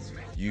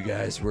 You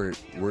guys we're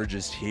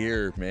just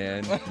here,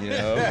 man. You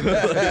know?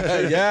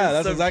 Yeah,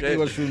 that's Some exactly shit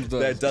what shrooms does.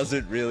 That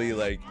doesn't really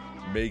like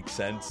make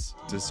sense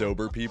to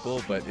sober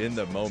people, but in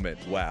the moment,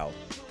 wow,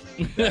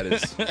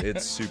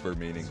 it's super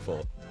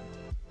meaningful.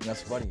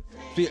 That's funny.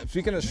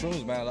 Speaking of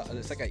shrooms, man,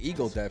 it's like an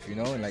ego death, you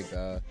know, and like,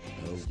 Oh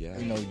yeah.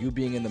 you know, you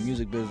being in the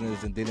music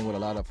business and dealing with a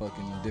lot of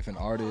fucking different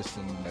artists,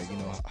 and like, you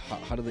know,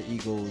 how do the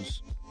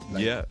egos?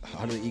 Like, Yeah.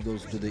 How do the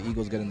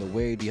egos get in the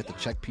way? Do you have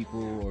to check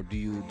people, or do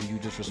you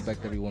just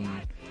respect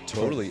everyone?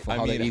 Totally. For I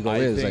how mean, the ego I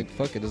is. think- Like,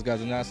 fuck it, this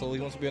guy's an asshole.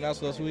 He wants to be an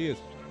asshole. That's who he is.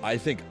 I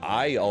think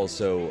I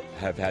also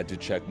have had to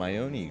check my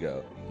own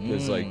ego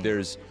because like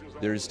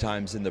there's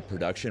times in the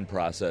production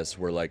process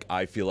where like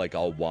I feel like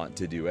I'll want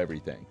to do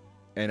everything,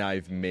 and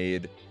I've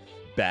made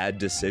bad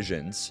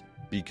decisions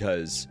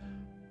because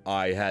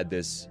I had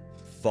this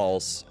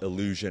false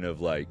illusion of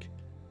like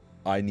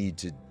I need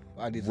to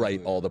write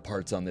do it. all the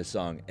parts on this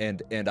song,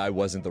 and I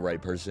wasn't the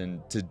right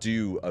person to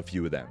do a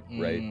few of them,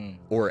 right?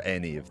 Or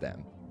any of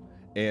them.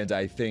 And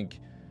I think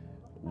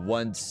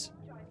once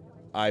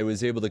I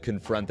was able to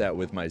confront that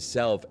with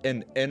myself,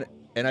 and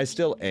I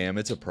still am.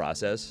 It's a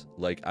process.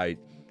 Like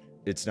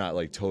it's not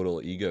like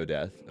total ego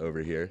death over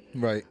here.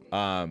 Right.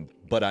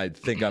 But I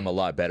think I'm a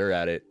lot better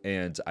at it,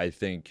 and I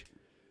think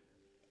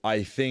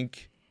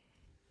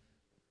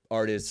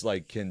artists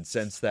like can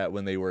sense that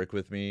when they work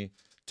with me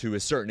to a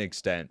certain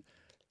extent,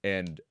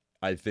 and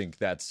I think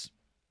that's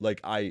like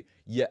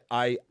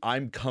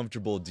I'm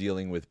comfortable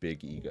dealing with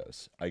big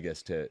egos, I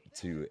guess,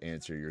 to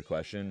answer your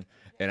question,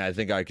 and I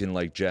think I can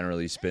like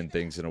generally spin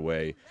things in a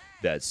way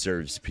that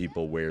serves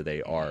people where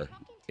they are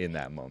in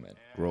that moment.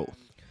 Growth.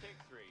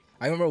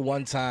 I remember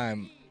one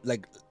time,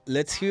 like,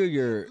 let's hear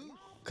your,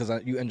 because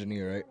you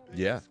engineer, right?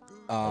 Yeah.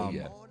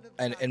 Yeah.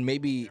 And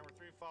maybe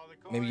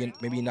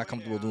you're not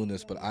comfortable doing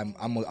this, but I'm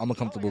a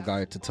comfortable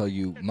guy to tell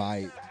you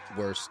my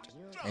worst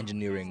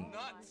engineering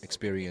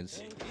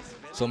experience.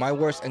 So my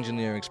worst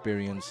engineering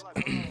experience,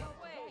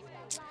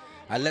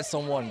 I let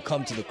someone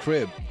come to the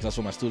crib. That's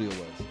where my studio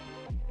was.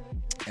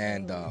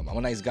 And I'm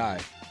a nice guy.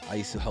 I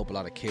used to help a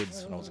lot of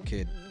kids when I was a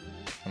kid,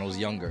 when I was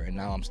younger, and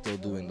now I'm still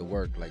doing the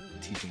work, like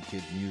teaching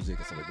kids music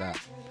and stuff like that.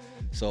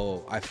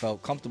 So I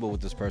felt comfortable with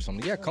this person. I'm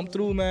like, yeah, come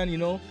through, man. You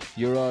know,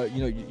 you're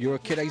a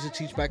kid I used to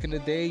teach back in the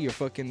day. You're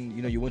fucking,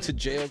 you went to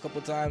jail a couple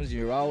times.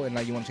 You're out, and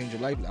now you want to change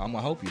your life. I'm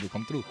gonna help you to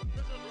come through.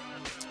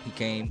 He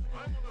came,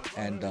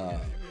 and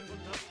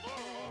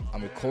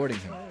I'm recording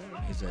him.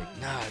 He's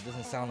like, nah, it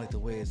doesn't sound like the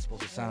way it's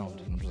supposed to sound.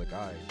 And I'm just like,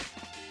 all right,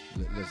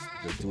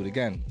 let's do it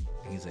again.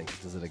 And he's like,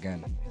 he does it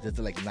again. He does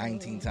it like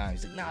 19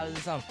 times. He's like, nah, it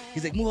doesn't sound.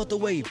 He's like, move out the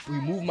way. We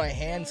moved my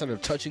hand,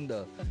 started touching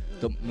the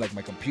like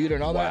my computer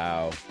and all that.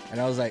 Wow.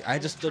 And I was like, I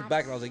just stood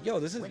back and I was like, yo,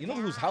 this is, you know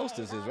whose house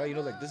this is, right? You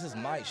know, like, this is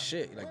my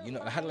shit. Like,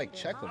 I had to like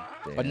check him.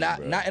 But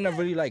Damn, not in a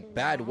really like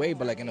bad way,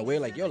 but like in a way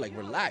like, yo, like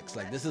relax.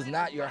 Like, this is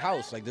not your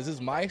house. Like, this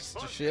is my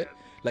shit.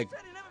 Like,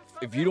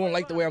 if you don't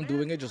like the way I'm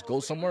doing it, just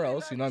go somewhere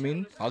else. You know what I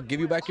mean? I'll give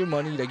you back your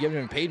money. Like, you haven't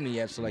even paid me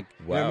yet. So like,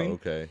 you know what I Wow, mean?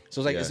 okay.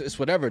 So it's like, Yeah. it's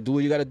whatever. Do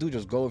what you got to do.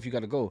 Just go if you got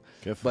to go.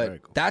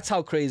 But that's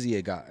how crazy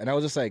it got. And I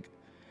was just like,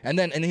 and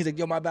he's like,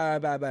 yo, my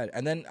bad.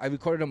 And then I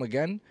recorded him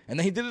again. And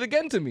then he did it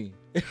again to me.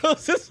 I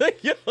was just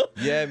like, yo.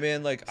 Yeah,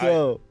 man. Like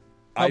So,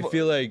 I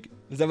feel like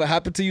has that ever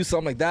happened to you?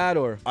 Something like that?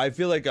 Or? I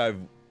feel like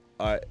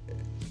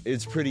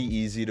it's pretty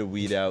easy to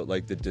weed out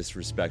like the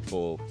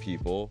disrespectful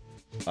people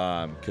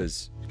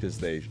because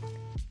they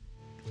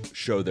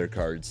show their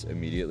cards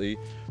immediately,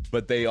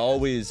 but they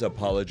always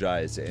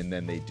apologize and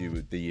then they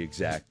do the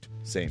exact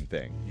same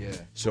thing. Yeah.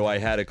 So I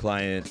had a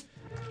client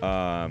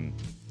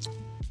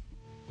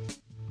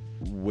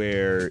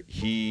where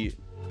he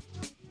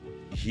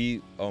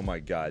oh my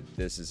god,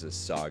 this is a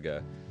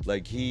saga.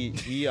 Like he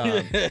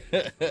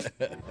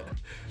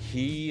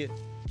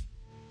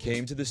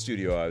came to the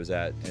studio I was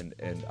at,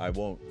 and I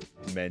won't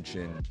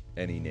mention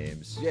any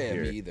names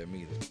here. Me either.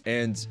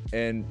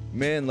 And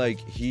man, like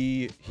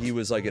he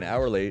was like an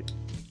hour late,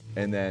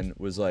 and then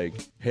was like,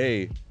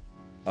 hey,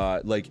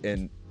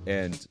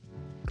 and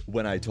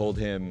when I told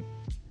him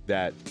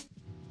that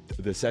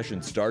the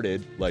session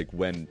started, like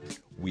when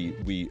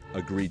we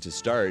agreed to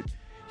start,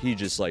 he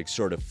just like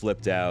sort of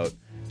flipped out,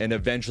 and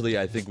eventually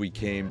I think we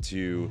came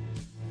to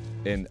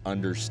an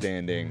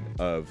understanding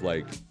of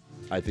like,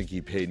 I think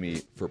he paid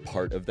me for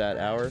part of that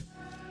hour,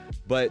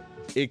 but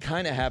it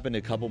kind of happened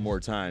a couple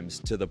more times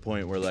to the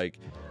point where like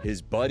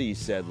his buddy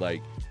said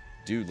like,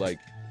 dude, like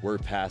we're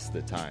past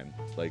the time,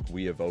 like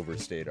we have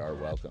overstayed our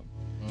welcome.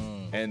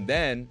 And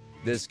then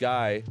this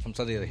guy, I'm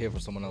sorry to hear from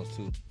someone else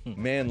too.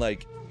 man,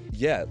 like,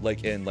 yeah,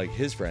 like, and like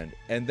his friend,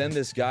 and then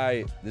this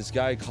guy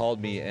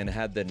called me and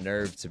had the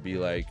nerve to be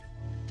like,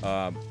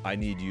 I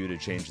need you to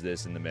change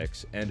this in the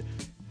mix. And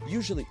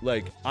usually,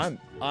 like,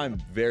 I'm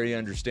very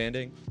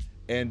understanding,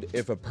 and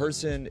if a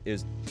person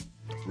is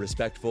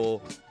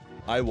respectful,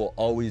 I will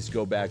always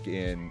go back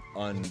in,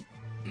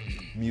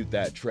 unmute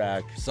that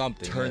track,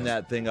 turn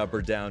that thing up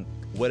or down,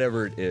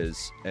 whatever it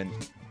is, and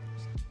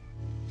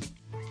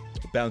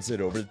bounce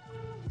it over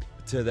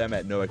to them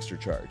at no extra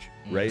charge,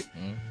 right?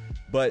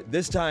 But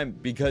this time,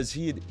 because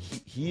he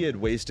had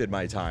wasted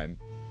my time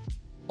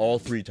all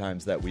 3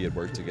 times that we had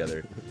worked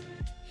together,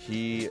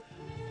 he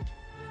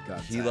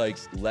like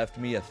left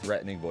me a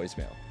threatening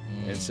voicemail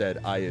and said,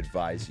 I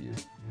advise you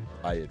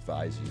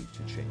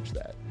to change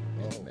that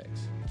in the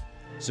mix.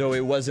 So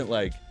it wasn't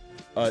like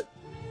a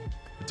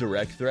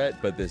direct threat,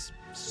 but this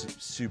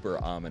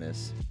super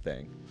ominous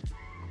thing.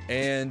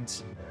 And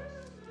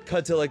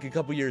cut to like a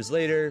couple years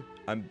later,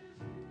 I'm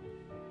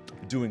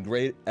doing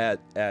great at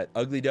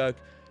Ugly Duck,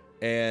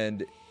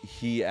 and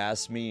he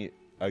asked me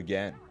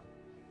again,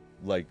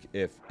 like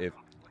if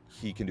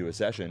he can do a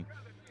session,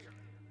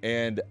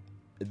 and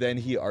then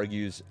he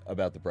argues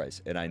about the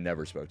price, and I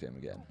never spoke to him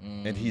again.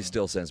 And he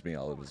still sends me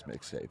all of his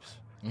mixtapes.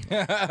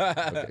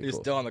 Okay, You're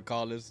cool. still on the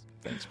call list.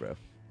 Thanks, bro.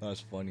 That's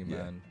funny,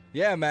 man.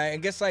 Yeah, man. I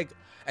guess like,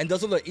 and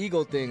those are the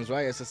ego things,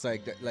 right? It's just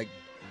like, like,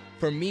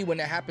 for me, when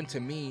it happened to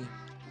me,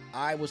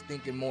 I was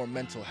thinking more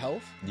mental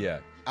health. Yeah.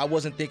 I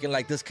wasn't thinking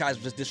like this guy's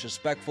just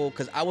disrespectful,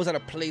 because I was at a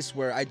place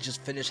where I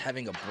just finished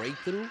having a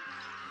breakthrough.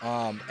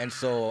 And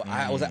so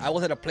I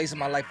was at a place in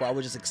my life where I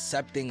was just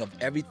accepting of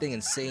everything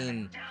and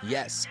saying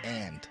yes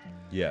and.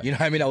 Yeah. You know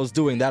what I mean? I was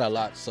doing that a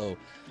lot. So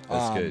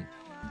That's good.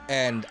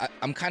 And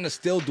I'm kind of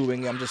still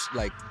doing it. I'm just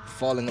like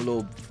falling a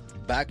little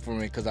back from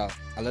it because I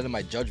let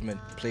my judgment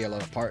play a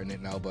lot of part in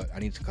it now, but I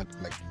need to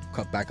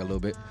cut back a little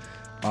bit.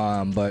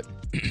 But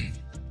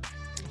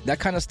that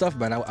kind of stuff,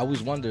 man, I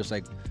always wonder, it's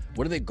like,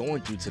 what are they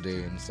going through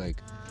today? And it's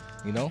like,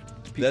 you know,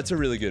 That's a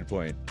really good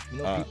point.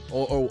 you know,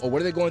 or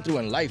what are they going through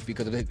in life?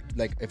 Because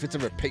if it's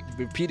a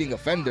repeating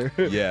offender,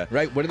 Yeah.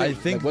 right? What are they? I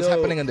think, what's though,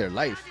 happening in their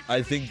life?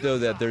 I think, though,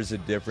 that there's a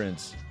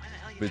difference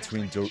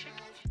between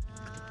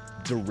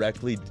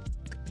directly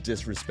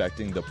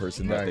disrespecting the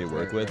person that they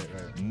work with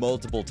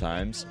multiple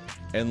times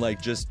and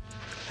like just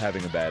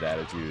having a bad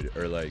attitude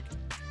or like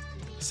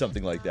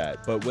something like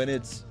that. But when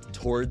it's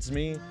towards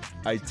me,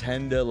 I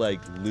tend to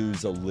like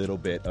lose a little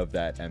bit of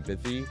that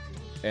empathy,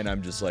 and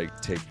I'm just like,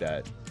 take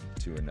that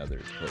to another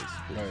place.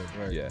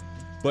 Right. Yeah.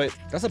 But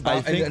That's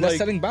I think, and that's like,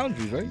 setting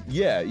boundaries, right?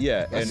 yeah,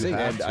 That's it.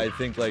 and I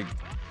think like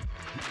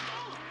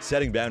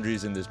setting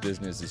boundaries in this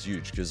business is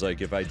huge, because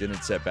like if I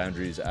didn't set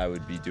boundaries, I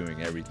would be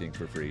doing everything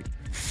for free,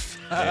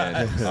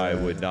 and I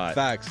would not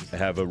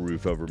have a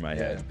roof over my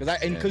head.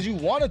 Because you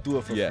want to do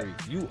it for Yeah. free.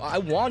 I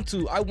want to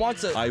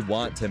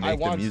make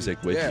the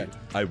music with you.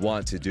 I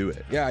want to do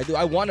it. Yeah, I do.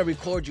 I want to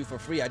record you for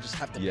free. I just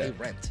have to pay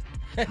rent.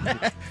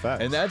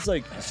 Facts. And that's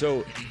like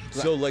so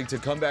like, to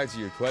come back to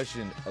your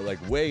question, like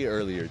way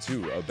earlier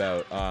too,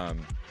 about well,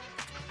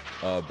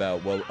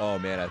 oh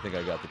man, I think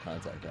I got the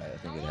contact guy. I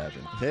think it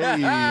happened. Hey,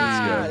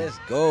 Let's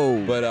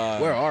go. But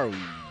where are we?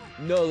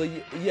 No,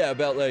 like, yeah,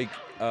 about like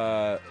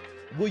well,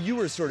 you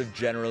were sort of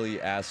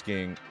generally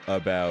asking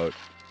about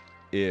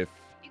if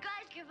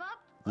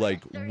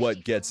like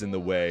what gets in the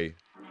way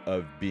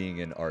of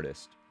being an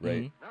artist,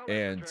 right?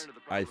 And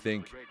I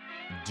think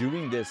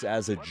doing this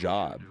as a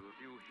job,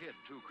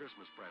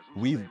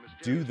 we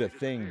do the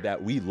thing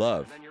that we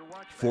love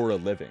for a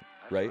living,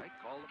 right?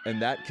 And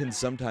that can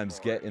sometimes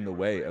get in the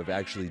way of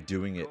actually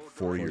doing it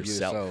for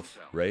yourself,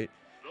 right?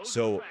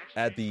 So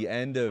at the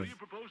end of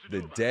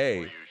the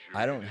day,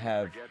 I don't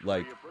have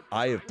like,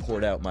 I have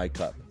poured out my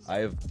cup. I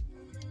have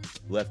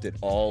left it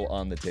all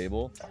on the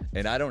table,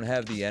 and I don't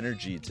have the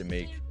energy to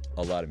make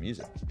a lot of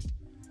music.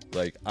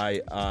 Like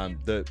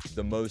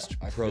the most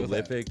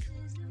prolific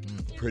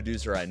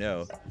producer I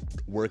know,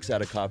 works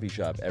at a coffee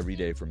shop every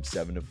day from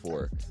 7 to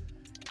 4.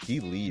 He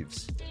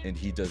leaves and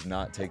he does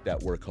not take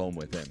that work home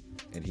with him.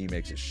 And he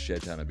makes a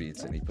shit ton of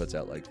beats and he puts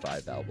out like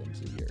 5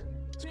 albums a year.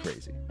 It's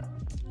crazy.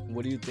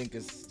 What do you think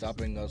is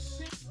stopping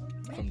us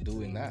from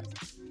doing that?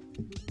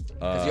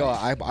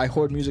 Cause I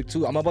hoard music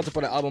too. I'm about to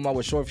put an album out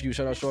with Short Fuse.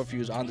 Shout out Short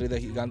Fuse, Andre the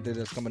Gigante,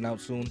 that's coming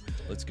out soon.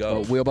 Let's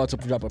go. We're about to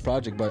drop a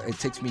project, but it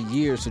takes me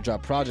years to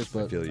drop projects.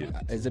 But feel you.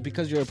 Is it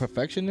because you're a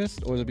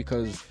perfectionist, or is it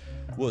because?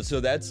 Well, so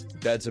that's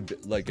a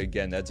like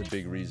again, that's a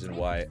big reason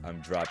why I'm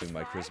dropping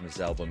my Christmas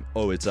album.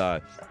 Oh, it's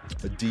a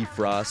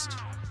Dephrase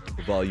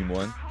Volume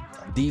 1.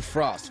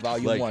 Dephrase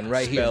Volume Like 1,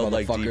 right here, spelled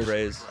like motherfuckers.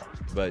 Dephrase,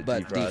 but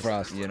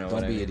Dephrase. You know Don't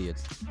what I be mean?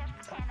 idiots.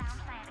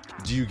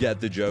 Do you get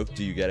the joke?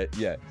 Do you get it?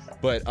 Yeah.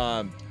 But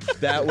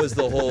that was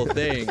the whole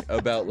thing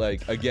about,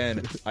 like,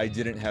 again, I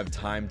didn't have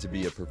time to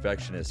be a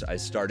perfectionist. I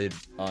started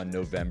on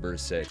November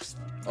 6th.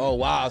 Oh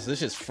wow, so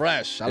this is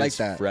fresh. I like It's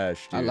that.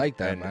 fresh, dude. I like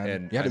that, man.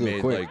 And You had to I do it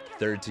made quick. like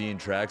 13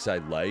 tracks I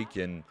like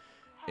in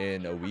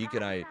a week,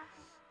 and I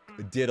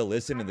did a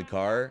listen in the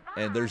car,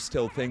 and there's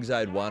still things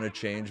I'd want to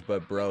change,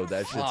 but bro,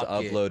 that shit's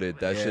Fuck it. uploaded.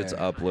 That Yeah, shit's do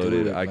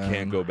uploaded. it, I man.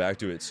 can't go back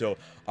to it. So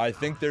I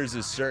think there's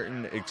a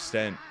certain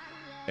extent,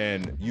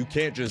 and you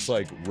can't just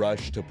like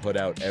rush to put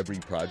out every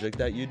project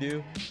that you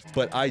do.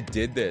 But I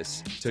did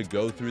this to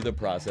go through the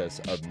process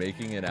of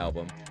making an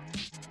album,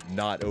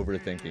 not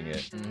overthinking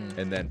it,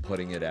 and then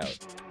putting it out.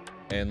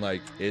 And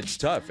like, it's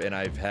tough, and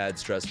I've had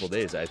stressful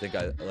days. I think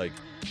I like.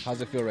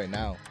 How's it feel right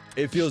now?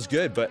 It feels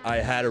good, but I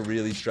had a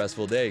really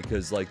stressful day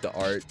because like the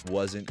art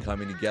wasn't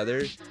coming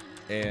together,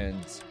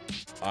 and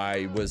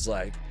I was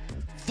like,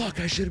 fuck,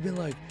 I should have been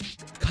like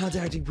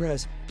contacting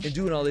press and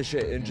doing all this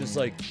shit, and just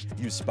like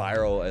you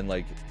spiral and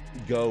like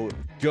go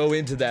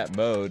into that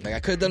mode. Like I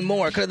could have done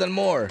more. I could have done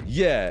more.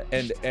 Yeah,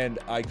 and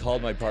I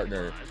called my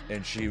partner,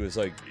 and she was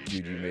like,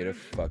 dude, you made a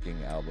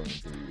fucking album in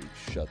 3 weeks.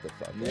 Shut the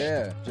fuck up.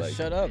 Yeah, just Like,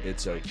 shut up.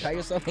 It's okay. Pat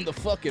yourself on the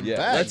fucking Yeah,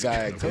 back, let's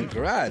guy. go.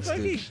 Congrats,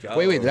 dude. Fucking go.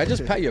 Wait, did I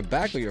just pat your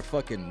back or you're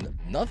fucking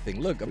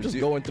nothing? Look, I'm just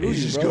going through He's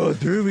you, just bro. going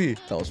through me.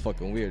 That was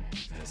fucking weird.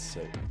 That's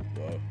so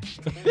whoa.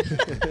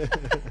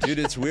 Dude,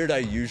 it's weird. I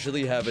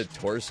usually have a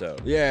torso.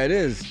 Yeah, it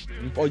is.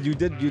 Oh, you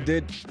did.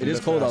 It is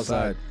cold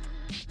outside.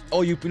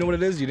 Oh, you know what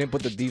it is? You didn't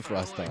put the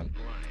defrost on.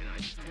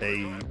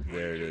 Hey,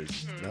 There it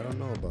is. I don't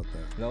know about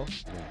that. No?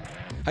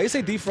 How you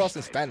say defrost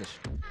in Spanish?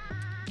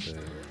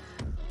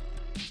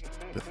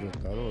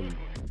 Defrostador.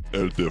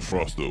 El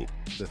Defrosto.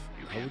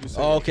 How would you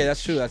say? Oh, that? okay,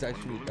 that's true. That's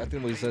actually, I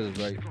think what he says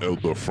is right. El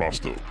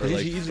Defrosto. Or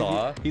like he's,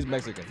 thaw. he's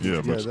Mexican. Yeah,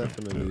 Yeah, Mexican.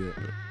 definitely.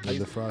 Yeah. El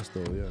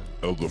Defrosto,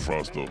 yeah. El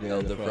Defrosto.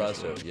 El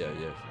Defrosto. Yeah,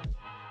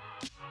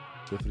 yeah.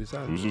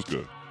 Defrisado. Who's this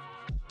guy?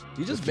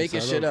 You just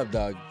making shit up,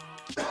 dog.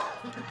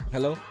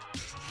 Hello?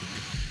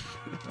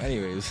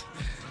 Anyways.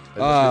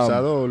 El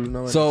Defrisador,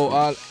 una So,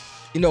 vaina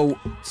you know,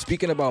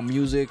 speaking about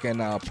music and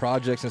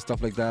projects and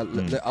stuff like that,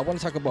 I want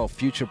to talk about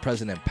future,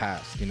 present, and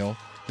past, you know?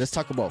 Let's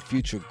talk about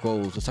future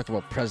goals. Let's talk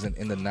about present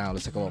in the now.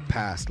 Let's talk about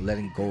past,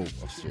 letting go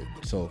of shit.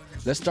 So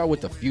let's start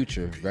with the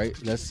future, right?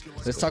 Let's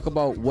talk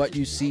about what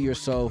you see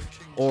yourself,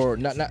 or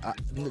not.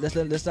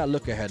 Let's not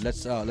look ahead.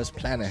 Let's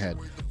plan ahead.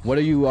 What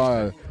are you?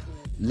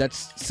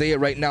 Let's say it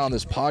right now on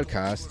this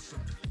podcast.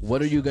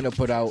 What are you gonna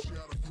put out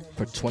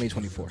for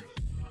 2024?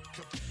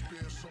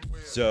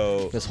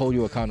 So Let's hold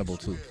you accountable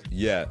too.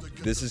 yeah,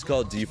 this is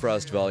called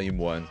Defrost Volume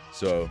 1.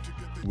 So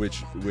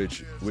which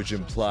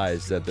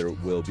implies that there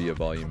will be a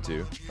Volume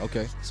 2.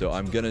 Okay. So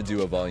I'm gonna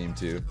do a Volume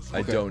 2. I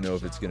Okay. don't know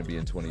if it's gonna be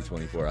in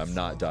 2024. I'm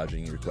not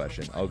dodging your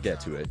question. I'll get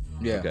to it.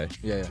 Yeah. Okay.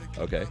 Yeah.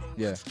 Okay.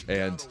 Yeah.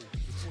 And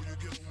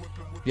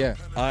Yeah.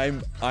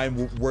 I'm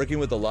working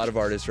with a lot of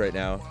artists right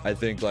now. I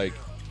think like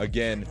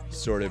again,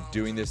 sort of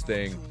doing this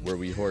thing where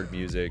we hoard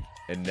music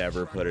and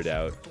never put it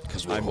out.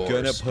 'Cause we're I'm whores.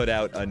 gonna put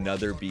out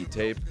another beat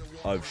tape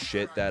of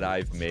shit that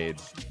I've made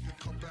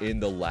in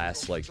the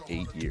last like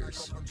 8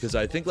 years. Because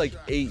I think like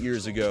 8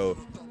 years ago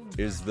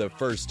is the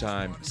first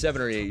time,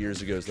 7 or 8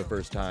 years ago is the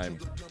first time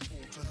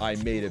I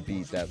made a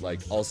beat that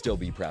like I'll still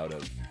be proud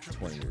of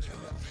 20 years from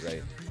now,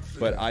 right?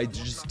 But I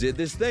just did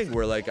this thing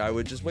where like I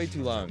would just wait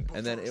too long,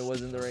 and then it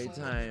wasn't the right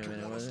time,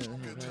 and it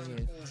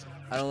wasn't.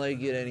 I don't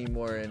like it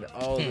anymore, and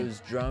oh,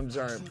 those drums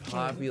aren't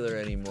popular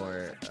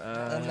anymore.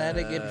 I'm not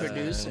a good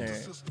producer.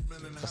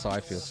 That's how I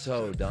feel.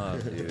 So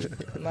dumb, dude.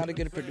 I'm not a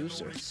good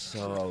producer.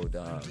 So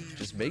dumb.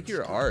 Just make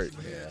your art.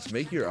 Just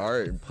make your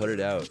art and put it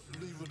out.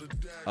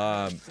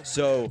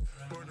 So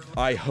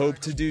I hope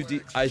to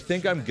do. I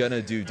think I'm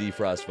gonna do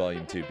Defrost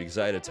Volume 2 because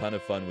I had a ton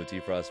of fun with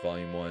Defrost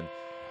Volume 1,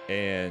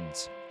 and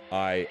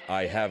I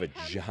have a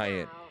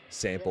giant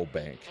sample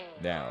bank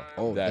now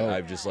that dope.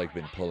 I've just like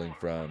been pulling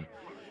from.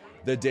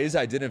 The days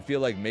I didn't feel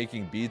like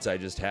making beats, I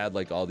just had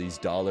like all these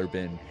dollar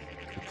bin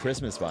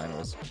Christmas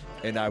vinyls,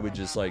 and I would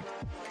just like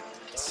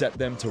set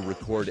them to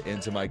record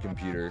into my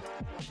computer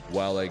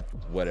while like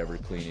whatever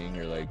cleaning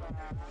or like,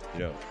 you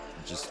know,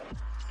 just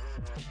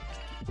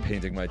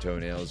painting my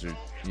toenails or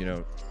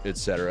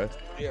etc.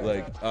 Yeah.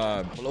 Like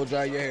Blow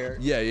dry your hair.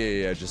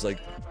 yeah, just like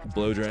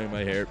blow drying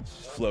my hair,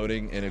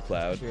 floating in a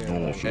cloud. Yeah.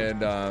 Normal shit.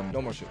 And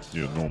No more shit.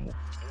 Yeah, normal.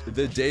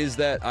 the days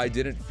that I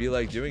didn't feel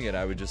like doing it,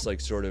 I would just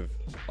like sort of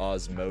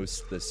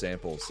osmose the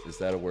samples. Is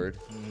that a word?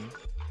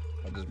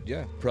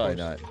 Yeah. Probably of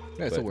course. not.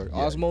 Yeah, it's a but word. yeah.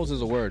 Osmose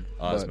is a word.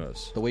 but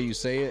Osmose. The way you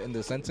say it in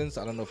the sentence,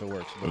 I don't know if it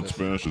works. But In it's-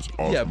 Spanish, it's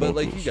osmosis. Yeah, but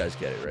like you guys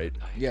get it, right?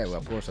 yeah, well,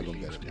 of course I don't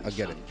get it. I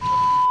get it.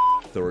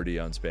 Authority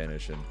on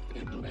Spanish and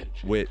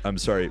wait, I'm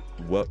sorry.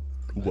 What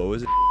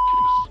was it?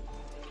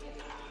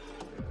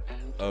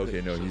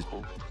 Okay, no,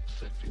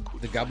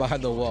 The guy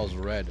behind the wall is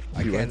red.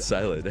 he went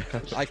silent.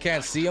 I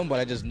can't see him, but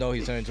I just know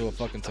he's turned into a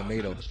fucking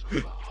tomato.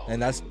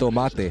 And that's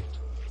tomate.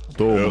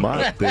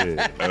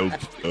 Tomate.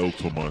 El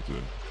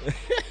tomate.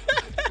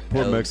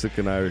 Poor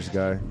Mexican Irish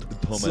guy.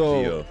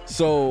 Tomatillo.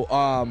 So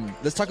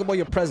let's talk about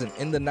your present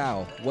in the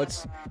now.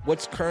 What's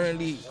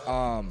currently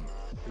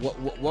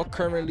what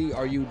currently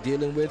are you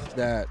dealing with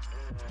that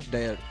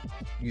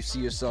you see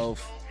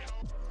yourself,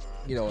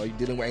 are you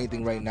dealing with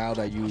anything right now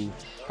that you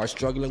are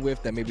struggling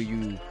with that maybe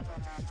you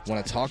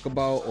want to talk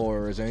about,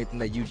 or is there anything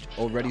that you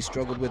already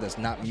struggled with that's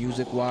not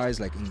music wise,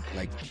 like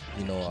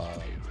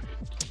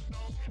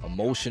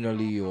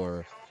emotionally,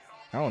 or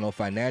I don't know,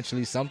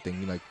 financially,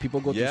 something? Like people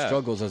go through Yeah.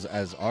 struggles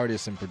as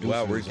artists and producers.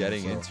 Wow, we're and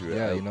getting so, into it.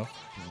 Yeah,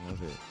 I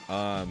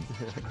love it.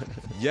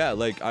 Yeah,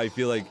 like I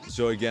feel like,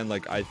 so again,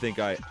 like I think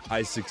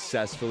I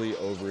successfully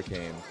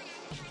overcame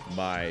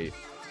my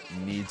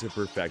need to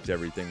perfect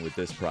everything with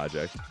this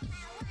project.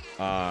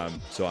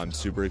 So I'm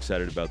super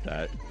excited about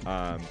that.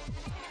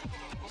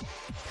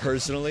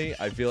 Personally,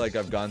 I feel like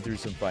I've gone through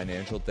some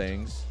financial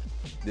things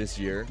this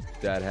year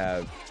that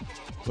have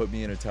put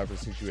me in a tougher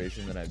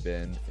situation than I've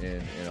been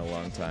in a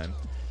long time.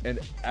 And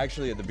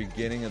actually, at the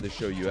beginning of the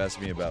show, you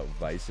asked me about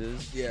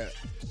vices. Yeah.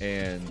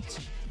 And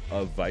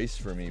a vice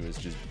for me was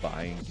just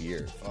buying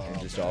gear and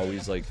just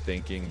always like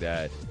thinking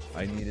that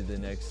I needed the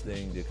next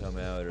thing to come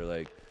out, or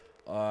like,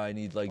 oh, I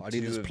need like I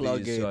need two this of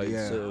plug these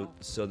in,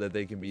 so that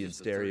they can be in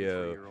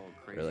stereo,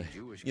 or like,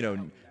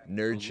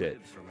 nerd shit.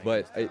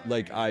 But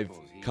I've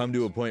come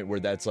to a point where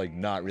that's like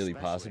not really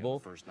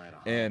possible.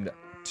 And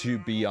to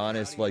be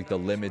honest, like the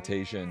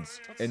limitations,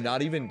 and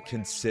not even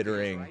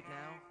considering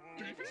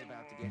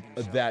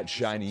that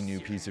shiny new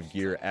piece of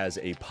gear as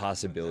a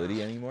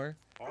possibility anymore,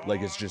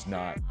 like it's just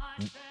not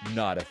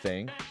a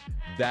thing.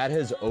 That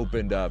has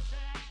opened up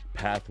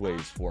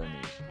pathways for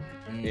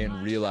me in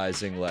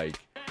realizing, like,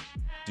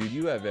 dude,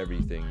 you have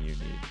everything you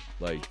need.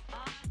 Like,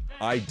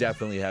 I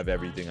definitely have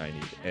everything I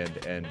need,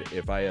 and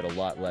if I had a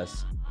lot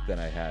less than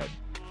I had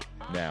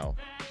now,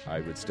 I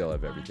would still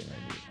have everything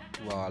I need.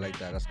 Well, I like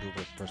that. That's a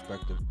good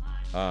perspective.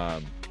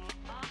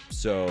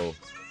 So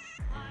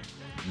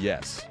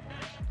yes.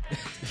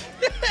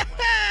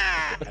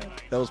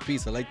 That was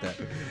peace. I like that.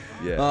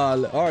 Yeah. All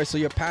right. So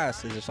your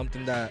past, is there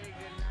something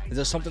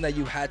that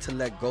you had to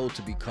let go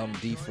to become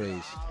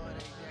Dephrase?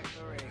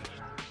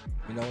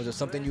 Is there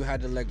something you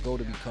had to let go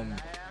to become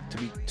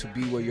to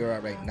be where you're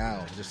at right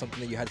now? Is there something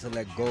that you had to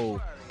let go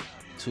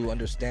to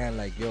understand,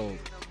 like, yo,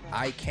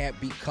 I can't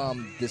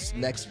become this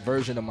next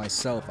version of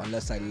myself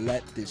unless I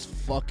let this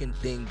fucking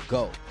thing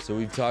go? So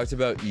we've talked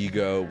about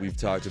ego. We've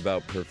talked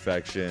about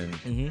perfection.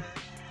 Mm-hmm.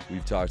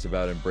 We've talked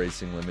about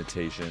embracing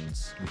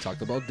limitations. We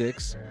talked about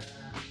dicks.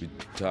 We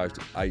talked.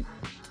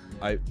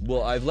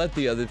 I've let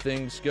the other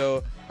things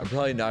go. I'm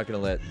probably not gonna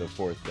let the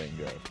fourth thing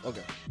go.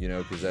 Okay.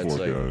 Because that's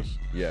Poor like, guys.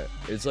 yeah,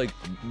 it's like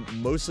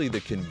mostly the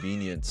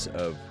convenience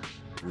of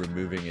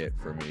removing it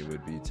for me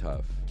would be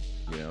tough.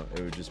 It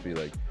would just be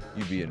like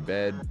you'd be in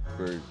bed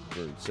for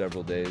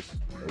several days,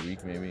 a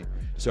week maybe.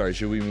 Sorry,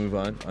 should we move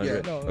on? Andre?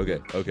 Yeah, no.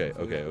 Okay.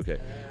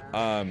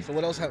 So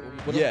what else?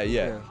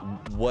 Yeah.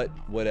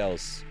 What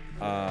else?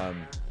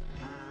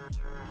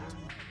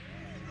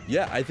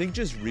 Yeah, I think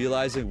just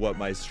realizing what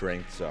my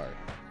strengths are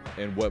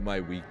and what my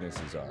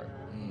weaknesses are,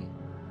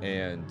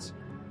 and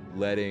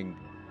letting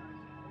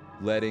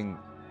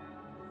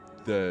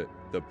the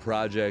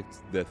project,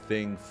 the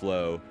thing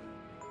flow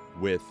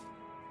with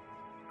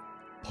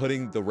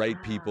putting the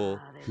right people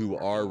who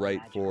are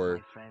right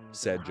for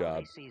said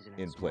job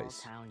in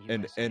place.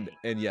 And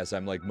yes,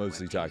 I'm like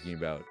mostly talking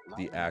about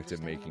the act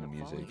of making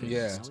music.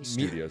 Yeah.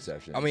 Studio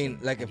sessions. I mean,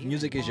 like, if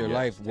music is your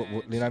life, you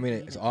know what I mean?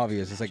 It's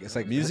obvious. It's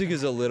like music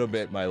is a little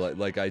bit my life.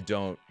 Like, I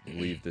don't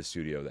leave the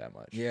studio that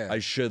much. Yeah. I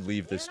should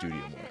leave the studio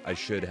more. I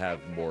should have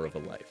more of a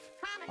life.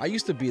 I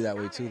used to be that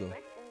way too, though.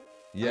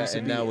 Yeah, used to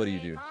and be- now what do you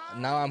do?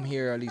 Now I'm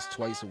here at least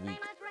twice a week.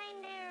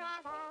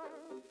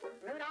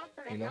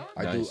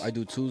 Nice. I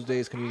do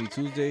Tuesdays, Community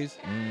Tuesdays,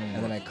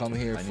 and then I come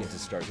here. I need to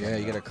start Yeah, coming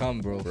you gotta up. come,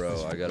 bro.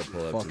 Bro, I gotta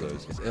pull up to Fucking,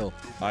 those. it's ill.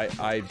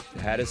 I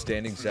had a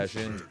standing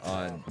session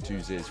on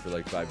Tuesdays for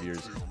like 5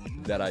 years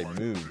that I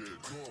moved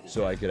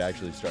so I could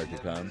actually start to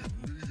come.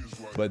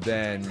 But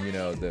then,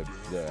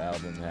 the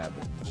album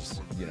happened,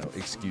 just,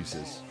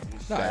 excuses.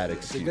 bad It's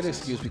a excuses. good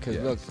excuse because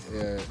Yeah. look,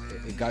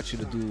 it got you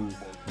to do.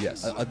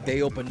 Yes. A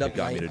day opened up. It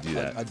got me now- to do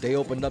that. A day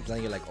opened up,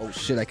 and you're like, oh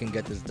shit, I can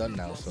get this done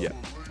now. So Yeah.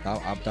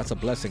 that's a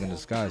blessing in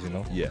disguise, you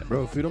know. Yeah.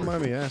 Bro, if you don't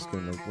mind me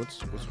asking, like,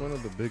 what's one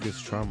of the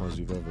biggest traumas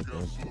you've ever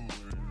been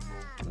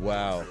through?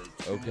 Wow.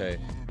 Okay.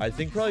 I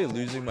think probably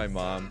losing my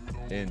mom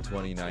in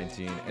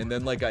 2019, and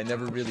then like I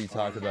never really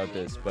talk about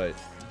this, but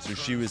so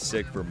she was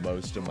sick for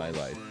most of my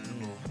life,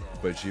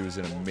 but she was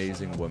an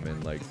amazing woman,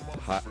 like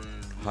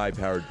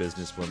high-powered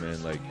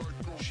businesswoman. Like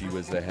she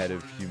was the head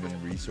of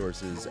human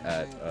resources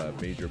at a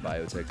major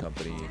biotech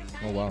company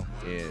Oh wow.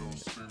 in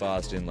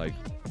Boston, like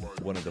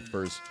one of the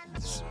first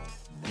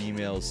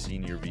female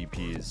senior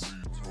VPs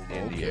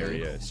in the Okay.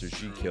 area. So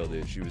she killed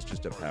it. She was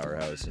just a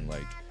powerhouse, and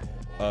like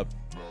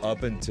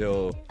up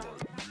until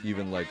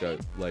even like a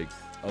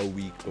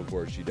week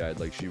before she died,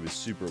 like she was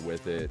super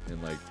with it,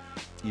 and like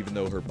even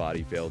though her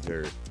body failed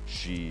her,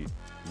 she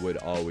would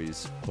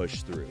always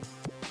push through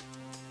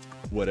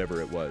whatever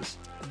it was.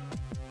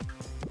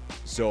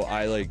 So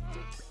I like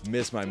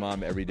miss my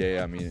mom every day.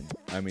 I mean,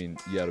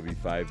 yeah, it'll be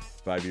five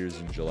years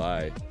in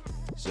July,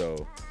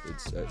 so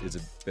it's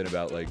been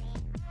about like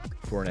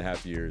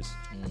 4.5 years.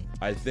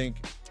 I think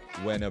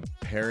when a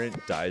parent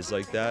dies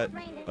like that,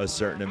 a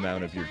certain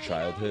amount of your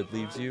childhood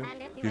leaves you.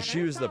 Because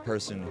she was the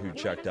person who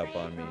checked up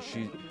on me.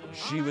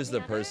 She was the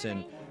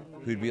person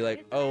who'd be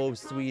like, "Oh,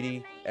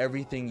 sweetie,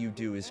 everything you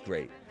do is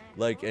great."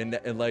 Like and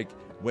like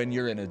when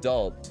you're an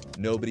adult,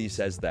 nobody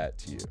says that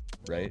to you,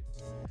 right?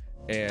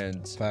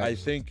 And Facts. I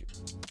think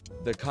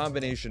the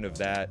combination of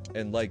that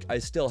and like I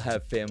still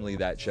have family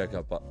that check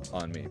up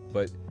on me,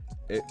 but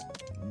it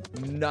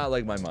not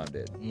like my mom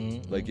did.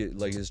 Like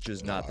it's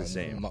just not the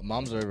same.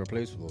 Moms are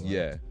irreplaceable. Man.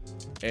 Yeah,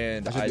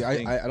 and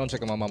I don't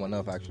check on my mom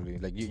enough actually.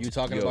 Like you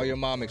talking Yo, about your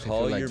mom makes me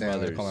call feel like your damn, I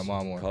mothers. call my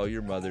mom more. Call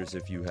your mothers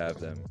if you have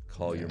them.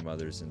 Call your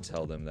mothers and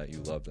tell them that you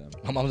love them.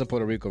 My mom's in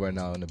Puerto Rico right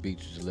now on the beach,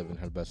 just living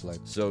her best life.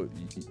 So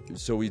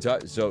we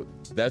talk. So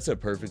that's a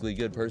perfectly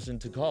good person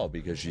to call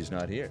because she's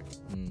not here.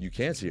 You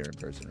can't see her in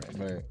person right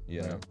now. Right.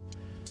 You know.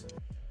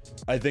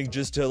 I think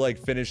just to like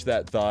finish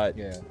that thought.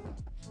 Yeah.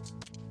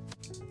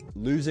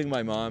 Losing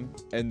my mom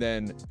and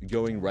then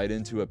going right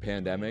into a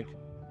pandemic.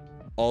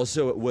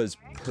 Also, it was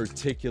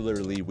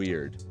particularly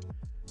weird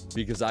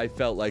because I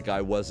felt like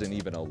I wasn't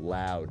even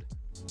allowed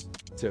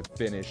to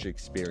finish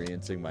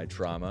experiencing my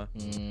trauma.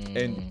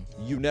 And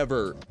you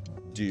never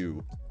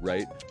do,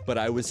 right? But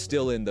I was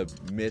still in the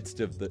midst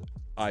of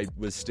I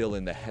was still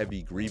in the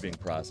heavy grieving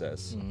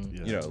process,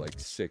 you know, like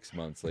 6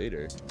 months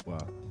later.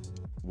 Wow.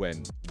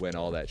 When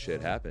all that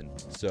shit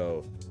happened.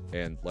 So,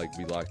 and like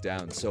we locked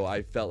down. So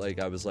I felt like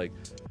I was like,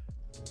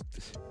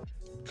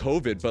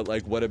 COVID, but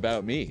like, what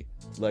about me?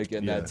 Like,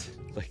 and that's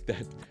like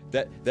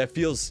that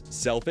feels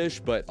selfish,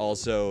 but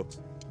also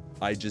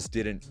I just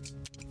didn't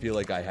feel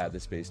like I had the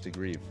space to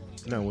grieve.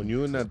 Now, when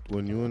you in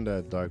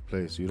that dark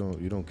place, you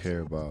don't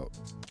care about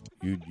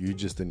you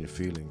just in your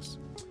feelings.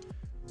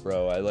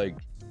 Bro,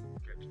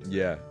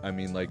 I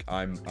mean, like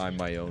I'm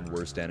my own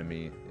worst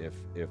enemy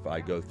if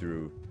I go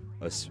through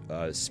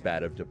a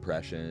spat of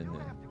depression.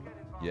 And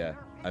yeah,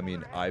 I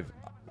mean, I've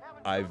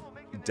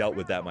dealt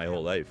with that my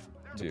whole life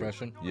too.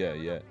 Depression?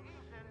 Yeah.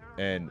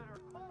 And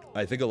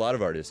I think a lot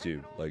of artists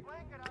do, like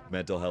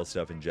mental health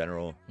stuff in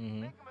general.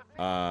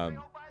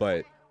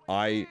 But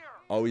I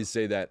always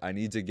say that I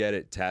need to get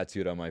it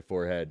tattooed on my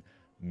forehead.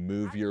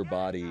 Move your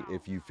body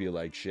if you feel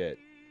like shit.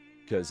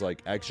 Because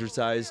like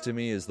exercise to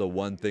me is the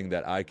one thing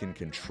that I can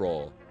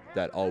control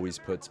that always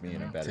puts me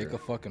in a better Take a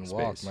fucking space.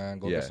 walk, man.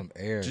 Go get some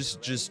air.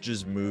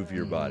 Just move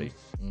your body.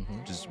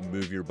 Just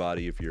move your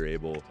body if you're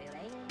able.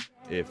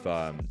 If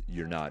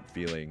you're not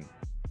feeling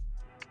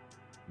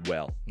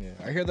well. Yeah,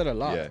 I hear that a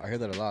lot. Yeah. I hear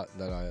that a lot.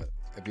 That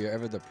if you're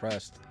ever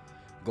depressed,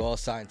 go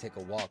outside and take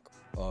a walk.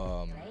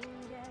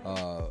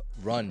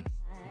 Run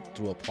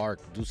through a park.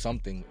 Do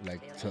something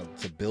like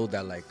to build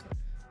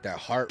that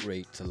heart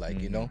rate to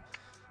you know.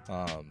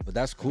 But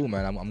that's cool,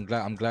 man.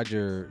 I'm glad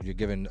you're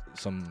giving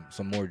some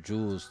more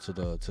jewels to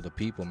the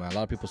people, man. A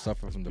lot of people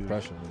suffer from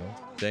depression, you know.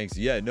 Thanks.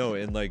 Yeah, no,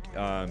 and like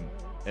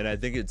and I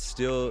think it's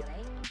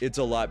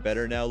a lot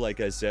better now. Like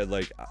I said,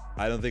 like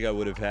I don't think I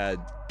would have had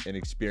an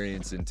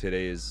experience in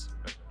today's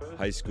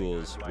high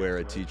schools where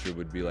a teacher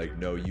would be like,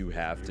 no, you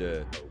have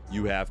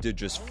to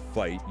just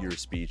fight your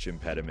speech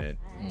impediment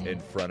in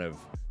front of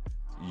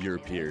your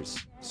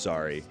peers.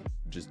 Sorry.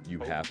 Just you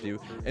have to.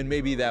 And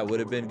maybe that would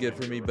have been good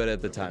for me, but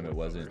at the time it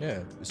wasn't.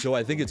 Yeah. So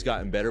I think it's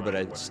gotten better, but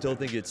I still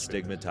think it's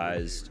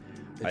stigmatized.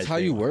 It's how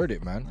you word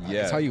it, man.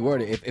 Yeah. It's how you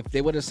word it. If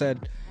they would have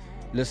said,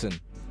 listen,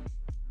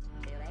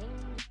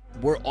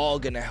 we're all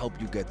gonna help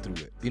you get through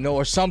it, you know,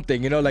 or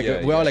something, you know, like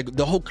we're all like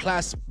the whole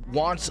class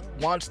wants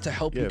to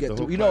help you get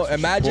through. You know,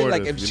 imagine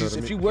like if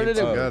she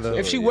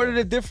worded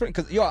it different,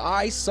 because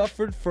I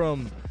suffered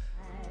from.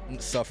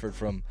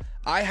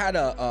 I had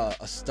a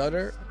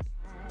stutter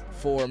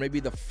for maybe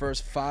the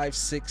first 5,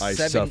 6, I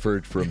 7.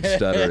 suffered from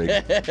stuttering.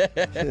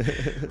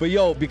 But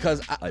yo,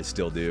 because I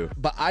still do.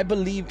 But I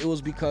believe it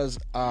was because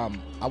I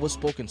was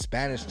spoken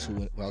Spanish to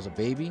when I was a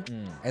baby,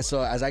 and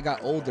so as I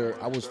got older,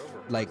 I was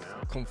like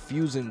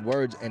confusing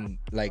words, and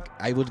like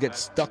I would get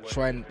stuck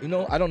trying.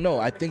 I don't know.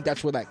 I think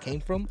that's where that came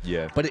from.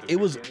 Yeah. But it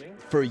was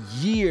for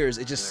years.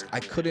 It just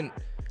I couldn't.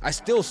 I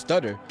still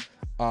stutter.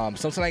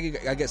 Sometimes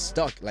I get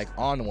stuck like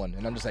on one,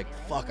 and I'm just like,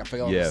 fuck, I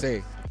forgot what to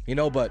say.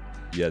 But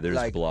Yeah, there's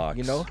like,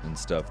 blocks and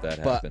stuff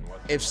that but happen.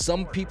 if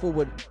some people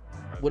would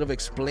have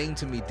explained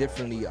to me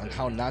differently on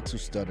how not to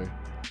stutter,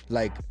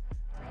 like,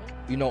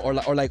 or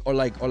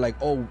like,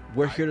 oh,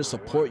 we're here to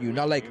support you,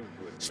 not like,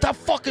 stop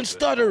fucking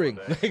stuttering,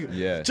 like,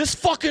 Yeah. just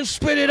fucking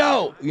spit it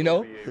out,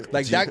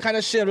 like that kind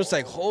of shit. I'm just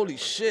like, holy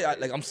shit,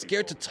 I'm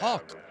scared to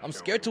talk, I'm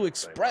scared to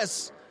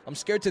express, I'm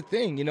scared to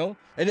think, and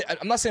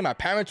I'm not saying my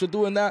parents were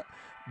doing that.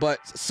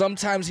 But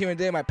sometimes here and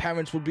there, my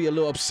parents would be a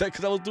little upset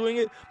because I was doing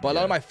it. But a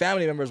lot of my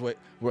family members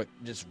were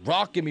just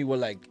rocking me. Were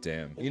like,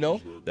 damn,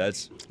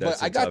 That's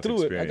But I got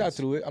through experience. it. I got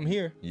through it. I'm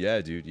here.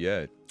 Yeah, dude.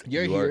 Yeah,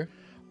 You're you here.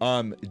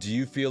 Are. Do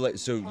you feel like?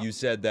 So you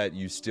said that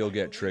you still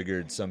get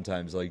triggered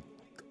sometimes. Like,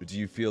 do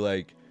you feel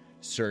like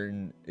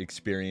certain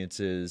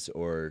experiences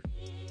or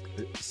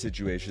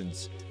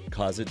situations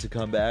cause it to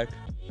come back?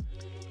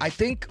 I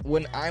think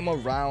when I'm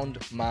around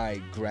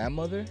my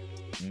grandmother,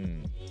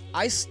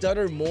 I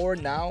stutter more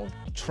now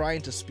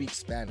trying to speak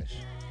Spanish.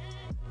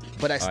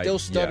 But I still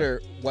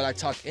stutter when I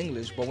talk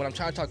English. But when I'm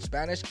trying to talk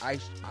Spanish,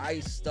 I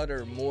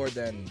stutter more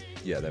than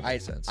that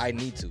makes sense. I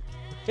need to.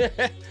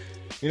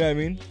 You know what I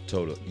mean?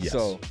 Totally. Yes.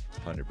 So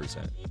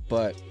 100%.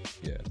 But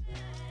Yeah.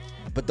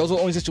 But those are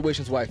the only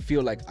situations where I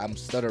feel like I'm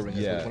stuttering.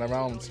 is Yeah. when I'm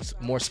around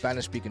more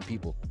Spanish-speaking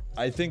people.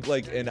 I think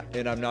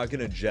and I'm not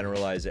gonna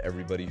generalize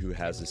everybody who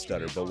has a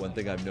stutter, but one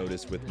thing I've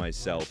noticed with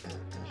myself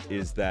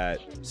is that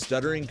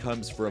stuttering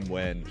comes from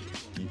when,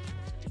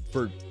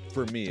 for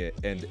me,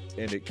 and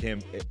it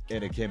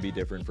can be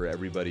different for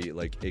everybody.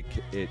 Like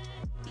it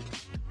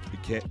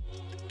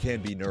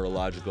can be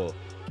neurological.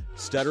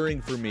 Stuttering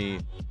for me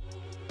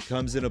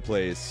comes in a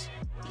place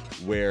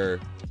where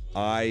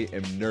I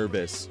am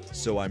nervous,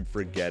 so I'm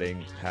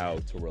forgetting how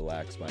to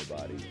relax my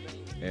body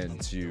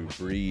and to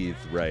breathe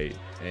right.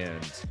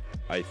 And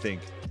I think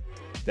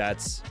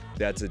that's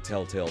a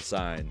telltale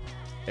sign.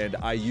 And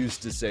I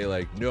used to say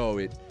like, no,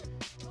 it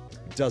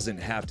doesn't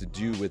have to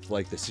do with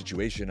like the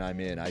situation I'm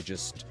in. I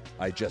just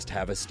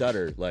have a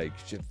stutter. Like,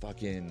 should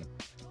fucking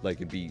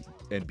like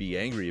and be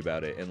angry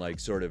about it, and like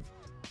sort of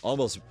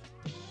almost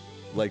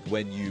like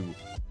when you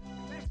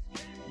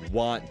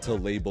want to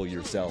label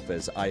yourself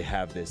as I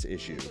have this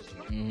issue,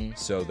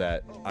 so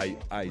that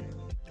I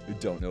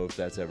don't know if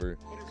that's ever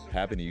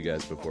happened to you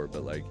guys before,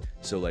 but like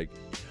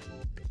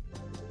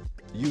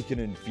you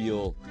can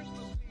feel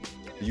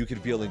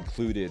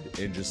included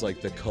in just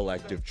like the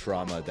collective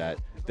trauma that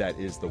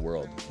is the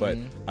world. But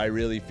I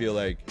really feel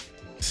like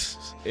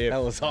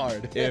that was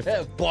hard.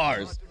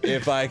 Bars.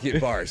 If I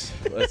get bars,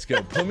 let's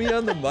go. Put me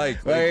on the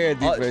mic. Right here,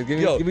 Dephrase.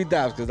 Give me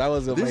that because that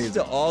was amazing. This is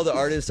to all the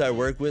artists I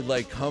work with.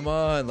 Like, come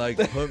on, like,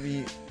 put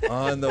me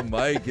on the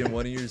mic in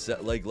one of your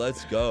like,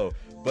 let's go.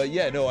 But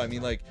yeah, no, I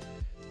mean, like,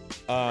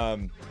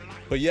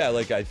 but yeah,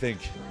 like, I think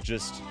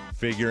just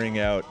figuring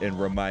out and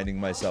reminding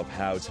myself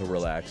how to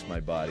relax my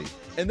body,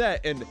 and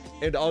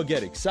I'll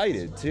get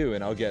excited too,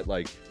 and I'll get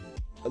like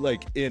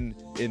in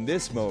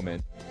this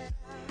moment.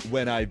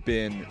 When I've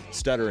been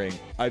stuttering,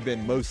 I've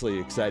been mostly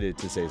excited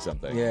to say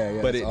something. Yeah,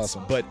 but that's it's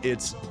awesome.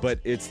 but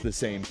it's the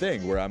same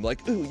thing where I'm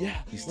like, ooh yeah,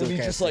 You still let me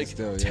can't just sit like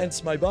still, yeah.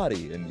 tense my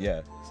body, and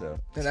so.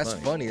 And that's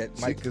funny. That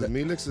See, because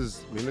Milix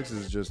is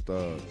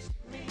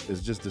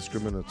just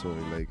discriminatory.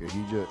 Like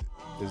he just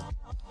is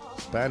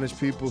Spanish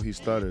people, he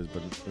stutters,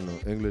 but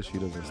English he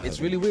doesn't stutter.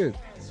 It's really weird.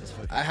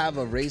 I have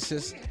a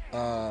racist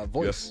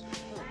voice.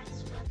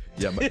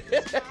 Yeah, My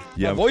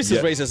voice is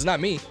racist. It's not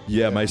me.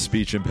 Yeah, my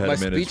speech My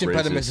impediment speech is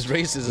impediment racist. is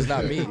racist. It's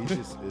not me.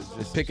 It's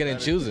just Picking and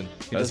choosing. He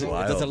That's doesn't,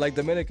 wild. doesn't like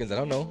Dominicans. I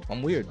don't know.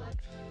 I'm weird.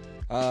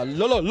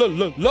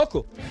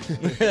 Loco.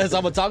 That's how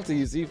I'm gonna talk to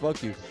you. See,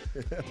 fuck you.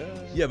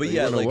 Yeah, but You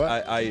yeah, wanna like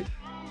what?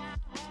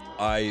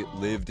 I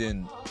lived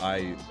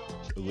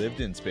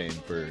in Spain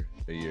for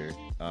a year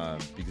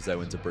because I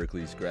went to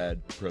Berkeley's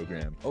grad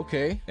program.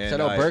 Okay. And Shout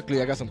out Berkeley.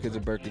 I got some kids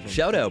in Berkeley.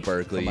 Shout out from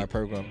Berkeley. my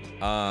program.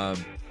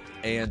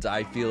 And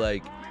I feel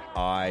like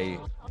I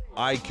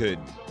could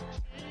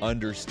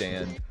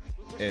understand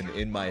and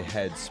in my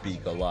head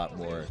speak a lot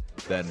more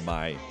than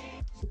my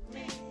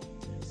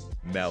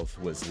mouth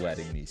was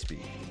letting me speak.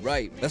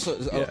 Right. That's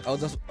what Yeah. I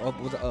was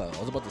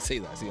about to say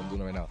that. See, I'm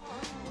doing it right now.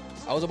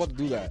 I was about to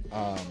do that.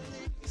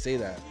 Say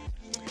that.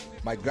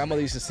 My grandmother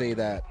used to say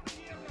that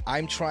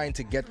I'm trying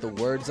to get the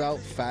words out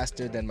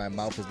faster than my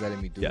mouth is letting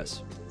me do Yes.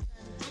 it.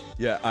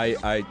 Yeah,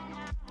 I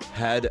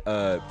had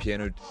a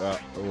piano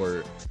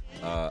or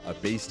a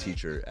bass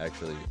teacher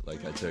actually. Like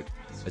I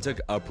took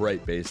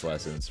upright bass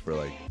lessons for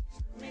like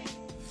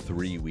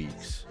 3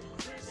 weeks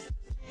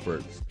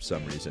for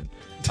some reason,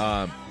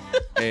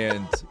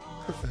 and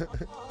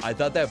I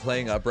thought that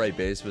playing upright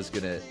bass was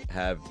gonna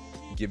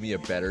give me a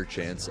better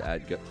chance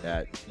at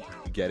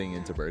getting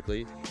into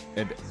Berkeley,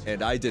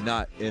 and I did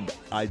not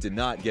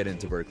get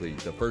into Berkeley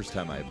the first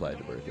time I applied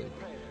to Berkeley.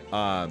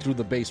 Through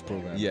the bass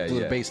program. Yeah, Through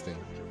yeah. the bass thing.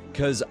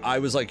 Because I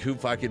was like, who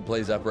fucking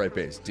plays upright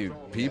bass? Dude,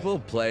 people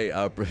play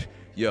upright.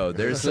 Yo,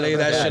 there's Play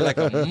that shit like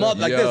a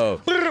mother. Like yo,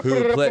 this.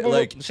 who play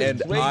like, Shit's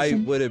and crazy. I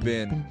would have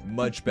been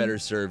much better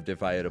served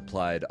if I had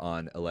applied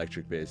on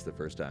electric bass the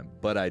first time,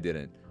 but I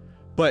didn't.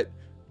 But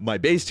my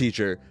bass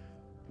teacher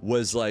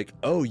was like,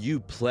 "Oh, you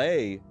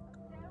play,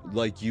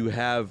 like you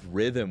have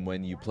rhythm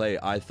when you play."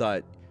 I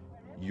thought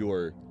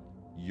your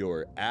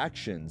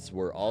actions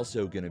were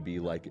also going to be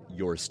like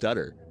your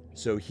stutter.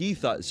 So he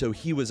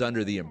was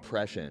under the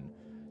impression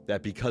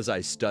that because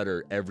I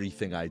stutter,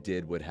 everything I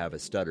did would have a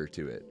stutter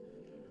to it.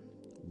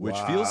 Which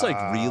feels like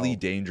really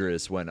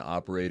dangerous when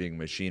operating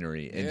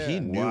machinery. And he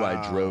knew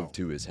I drove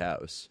to his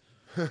house.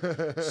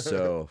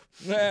 So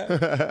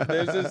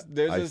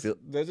there's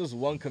this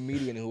one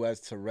comedian who has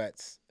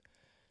Tourette's,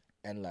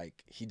 and like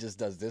he just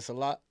does this a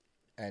lot.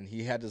 And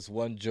he had this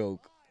one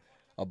joke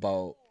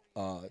about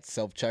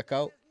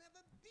self-checkout.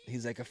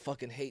 He's like, I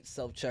fucking hate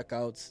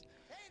self-checkouts.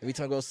 Every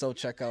time I go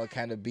self-checkout, a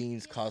can of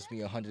beans cost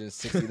me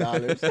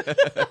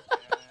 $160.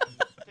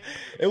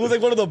 It was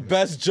like one of the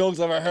best jokes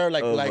I've ever heard.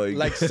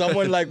 Like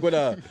someone like with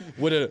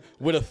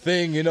a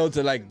thing, you know,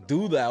 to like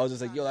do that. I was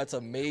just like, yo, that's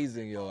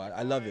amazing, yo.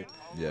 I love it.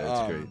 Yeah,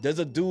 it's great. There's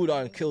a dude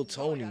on Kill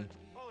Tony.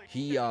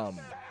 He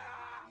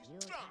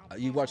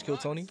you watch Kill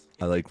Tony?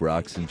 I like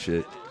rocks and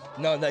shit.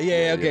 No,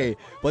 yeah, okay.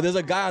 But there's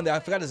a guy on there. I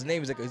forgot his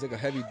name. He's like a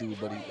heavy dude,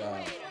 but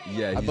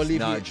He's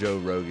not Joe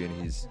Rogan.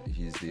 He's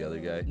the other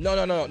guy. No.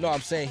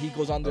 I'm saying he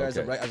goes on there as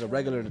Okay. a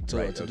regular to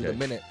do the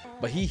minute.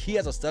 But he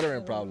has a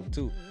stuttering problem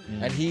too,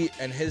 and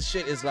his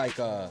shit is like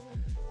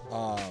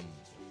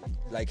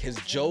his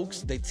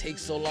jokes, they take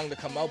so long to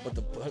come out, but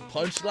the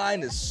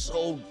punchline is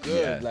so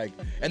good. Yeah.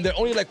 And they're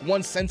only like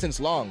one sentence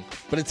long,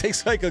 but it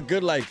takes like a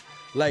good like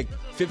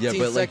 15 Yeah,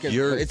 but like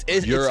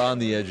seconds. you're on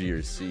the edge of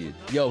your seat.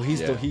 Yo,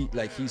 he's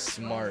Yeah. he's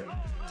smart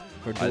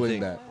for I doing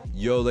think, that.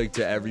 yo, like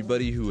to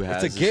everybody who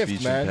has It's a gift,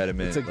 speech man.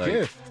 impediment, It's a like,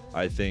 gift.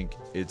 I think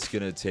it's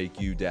gonna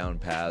take you down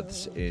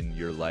paths in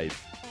your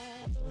life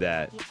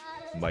that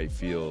might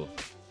feel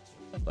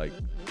like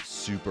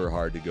super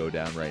hard to go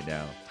down right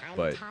now,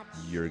 but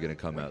you're gonna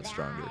come out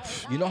stronger.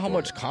 You know how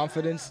much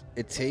confidence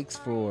it takes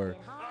for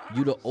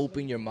you to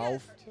open your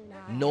mouth,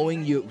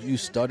 knowing you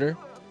stutter,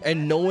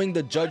 and knowing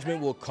the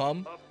judgment will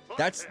come.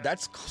 That's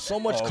so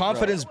much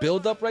confidence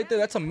build up right there.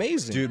 That's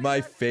amazing, Dude,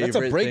 my favorite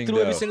That's a breakthrough thing,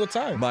 every though, single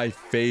time. My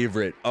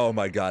favorite. Oh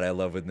my god, I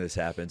love when this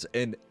happens,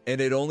 and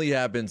it only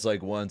happens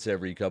like once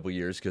every couple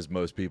years because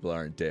most people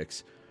aren't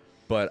dicks.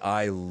 But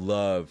I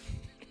love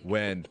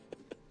when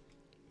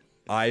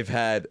I've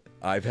had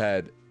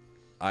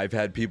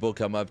people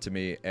come up to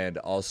me and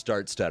I'll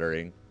start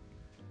stuttering,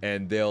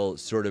 and they'll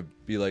sort of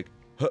be like,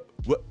 huh,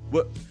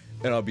 what,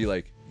 and I'll be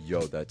like,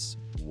 yo, that's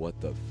what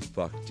the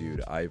fuck,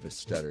 dude. I have a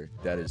stutter.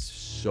 That is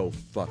so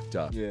fucked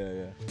up.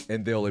 Yeah.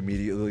 And they'll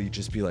immediately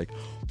just be like,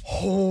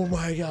 oh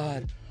my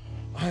god,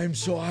 I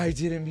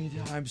didn't mean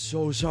to. I'm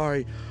so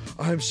sorry.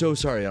 And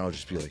I'll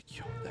just be like,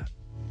 yo,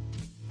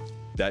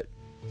 that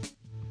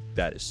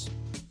is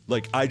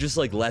like, I just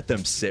like let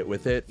them sit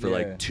with it for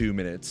like 2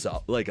 minutes,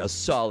 like a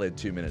solid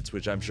 2 minutes,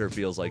 which I'm sure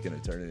feels like an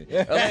eternity.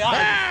 I'm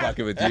just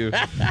fucking with you.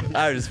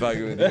 I'm just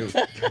fucking with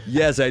you.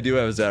 Yes, I do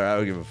have a stutter. I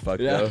don't give a fuck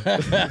though.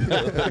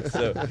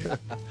 So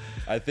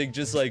I think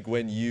just like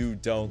when you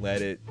don't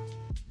let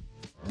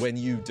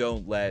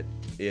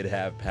it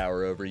have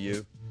power over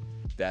you,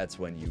 that's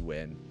when you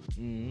win.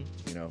 Mm-hmm.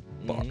 You know,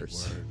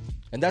 bars.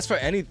 And that's for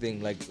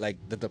anything, like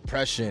the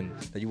depression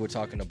that you were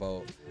talking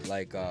about,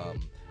 like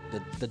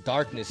the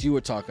darkness you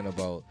were talking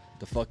about,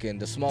 the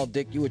small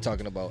dick you were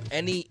talking about.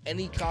 Any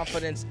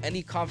confidence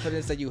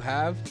that you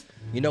have,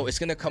 you know, it's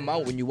gonna come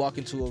out when you walk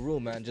into a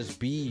room, man. Just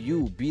be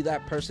you, be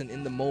that person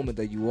in the moment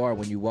that you are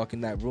when you walk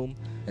in that room,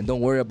 and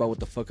don't worry about what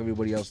the fuck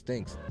everybody else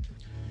thinks.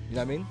 You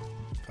know what I mean?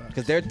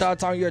 Because their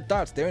thoughts aren't your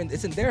thoughts.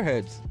 It's in their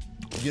heads.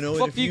 You know,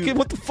 Fuck you, kid.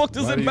 What the fuck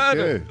does Why it do you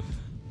matter? care?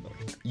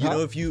 You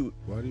know, if you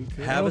Why do you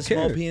care? have I a don't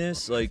small care.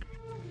 penis, like,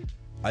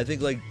 I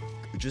think like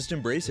just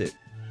embrace it.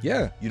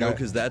 Yeah, You know,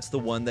 because that's the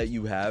one that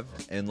you have,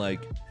 and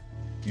like,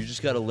 you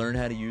just got to learn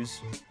how to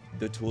use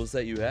the tools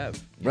that you have.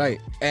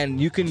 right.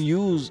 And you can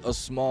use a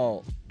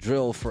small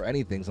drill for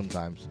anything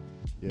sometimes.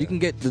 Yeah. You can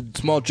get the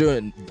small drill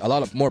in a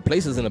lot of more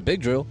places than a big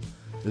drill.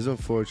 It's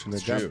unfortunate.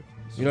 It's true.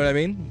 You know what I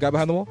mean? Guy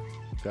behind the wall?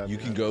 You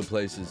can go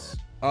places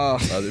Uh,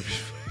 other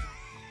people.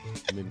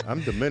 I mean,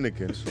 I'm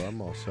Dominican, so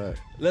I'm all set.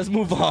 let's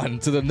move on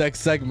to the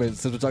next segment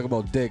since we're talking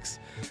about dicks.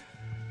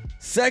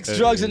 Sex,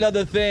 drugs, and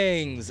other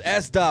things.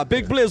 S-Dot.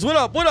 Big Blizz, what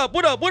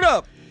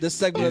up? This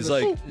segment He's is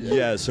like,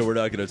 yeah, so we're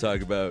not going to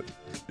talk about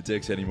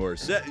dicks anymore.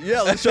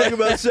 Yeah, let's talk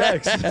about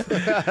sex.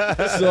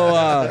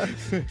 So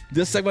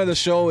this segment of the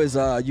show is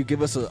you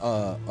give us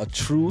a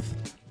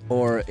truth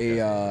or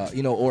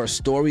or a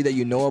story that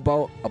you know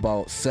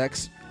about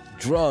sex,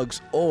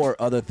 drugs, or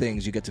other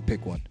things. You get to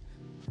pick one.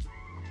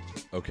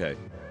 Okay.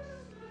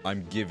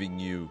 I'm giving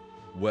you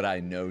what I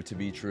know to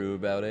be true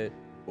about it,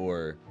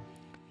 or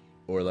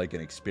or like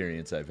an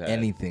experience I've had.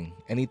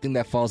 Anything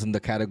that falls in the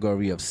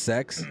category of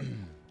sex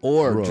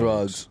or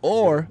drugs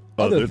or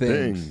other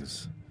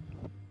things.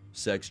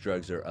 Sex,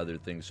 drugs, or other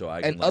things. So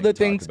I can And like, other talk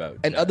things, about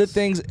and Jess. other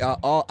things.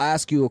 I'll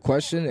ask you a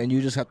question, and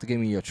you just have to give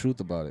me your truth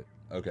about it.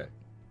 Okay.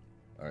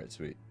 All right,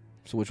 sweet.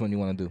 So which one you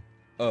want to do?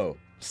 Oh,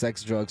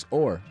 Sex, drugs,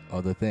 or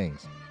other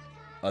things?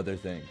 other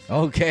things.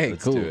 Okay,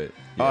 Let's cool. do it.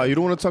 You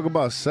don't want to talk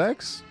about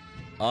sex?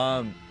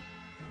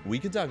 We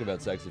can talk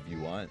about sex if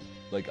you want.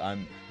 Like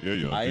I'm,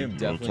 Yeah. I am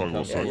You wanna definitely talk about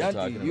comfortable sex?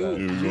 talking Yeah, about.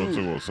 You want to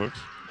talk about sex?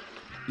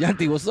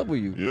 Yanti, what's up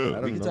with you? Yeah.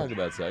 We can talk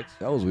about sex.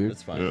 That was weird.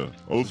 That's fine. Yeah.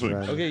 Other things.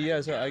 Right. Okay,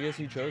 yeah. So I guess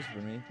you chose for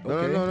me.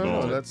 Okay.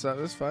 No. No.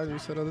 That's fine. You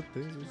said other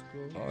things. Let's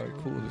go. All right,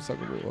 cool. Let's talk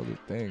about other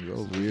things. That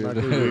was Not weird.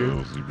 good.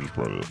 Yeah, you just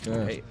brought it up.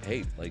 Yeah.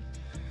 Hey, like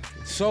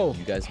So,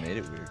 you guys made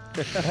it weird.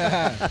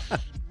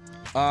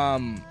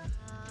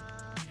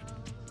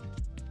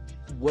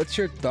 what's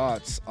your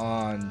thoughts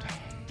on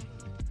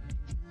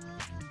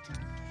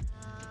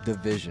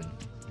division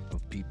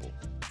of people?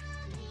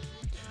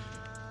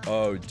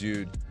 Oh,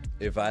 dude,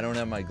 if I don't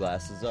have my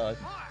glasses on,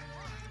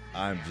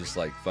 I'm just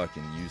like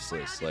fucking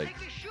useless. Like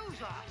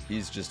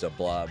he's just a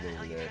blob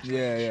over there.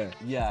 Yeah.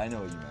 Yeah, I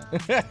know what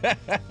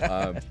you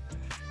meant.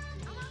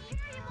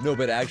 No,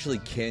 but actually,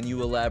 can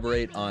you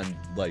elaborate on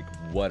like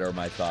what are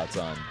my thoughts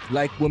on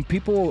Like when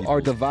people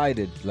are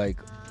divided, like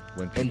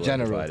when people in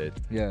general. are divided?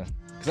 Yeah.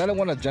 Because I don't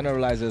want to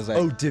generalize it as like,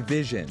 Oh,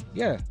 division.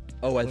 yeah.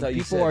 Oh, I When thought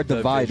you people said are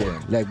divided,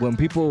 division. like when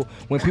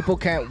people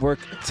can't work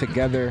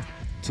together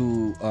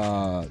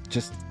to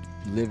just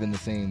live in the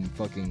same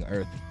fucking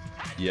earth.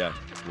 Yeah.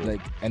 Well,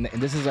 Like and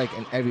this is like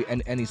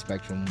in any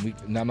spectrum.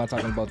 Now I'm not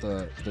talking about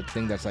the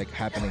thing that's like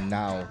happening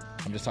now.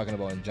 I'm just talking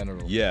about in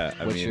general. yeah,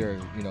 I What's mean,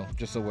 your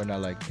just so we're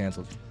not like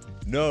canceled.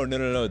 no,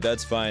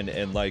 that's fine.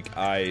 And like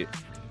I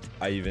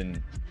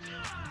even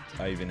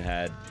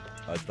had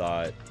a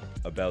thought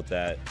about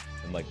that.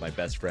 And like my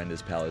best friend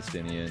is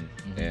Palestinian,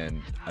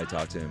 and I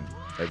talk to him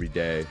every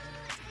day.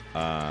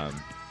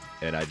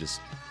 And I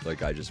just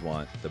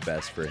want the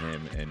best for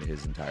him and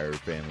his entire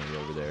family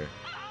over there.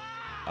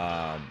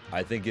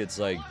 I think it's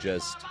like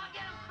just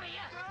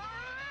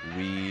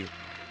we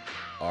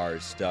are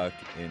stuck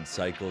in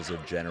cycles of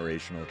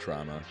generational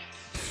trauma,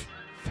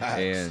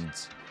 and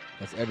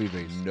That's every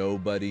race.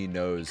 nobody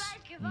knows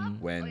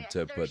when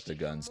to put the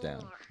guns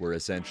down. We're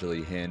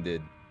essentially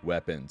handed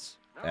weapons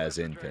as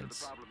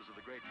infants,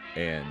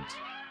 and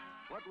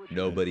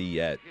nobody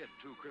yet,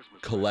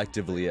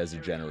 collectively as a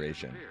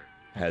generation,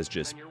 has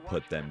just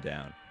put them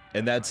down.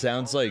 And that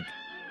sounds like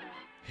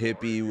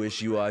hippie,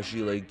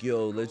 wishy-washy, like,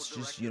 yo, let's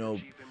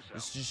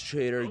just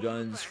trade our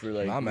guns for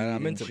like Nah, man,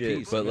 I'm weed and into shit.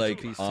 peace. But I'm into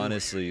like peace, too.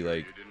 honestly,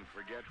 like,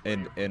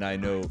 and I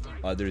know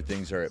other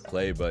things are at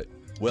play, but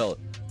well,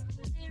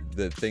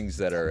 the things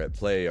that are at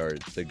play are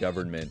the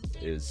government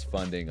is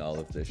funding all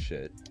of this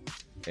shit,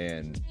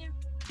 and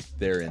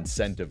they're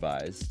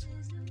incentivized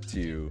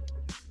to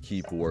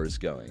keep wars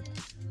going.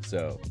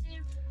 So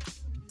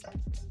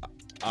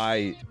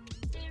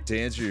to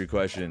answer your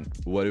question,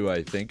 what do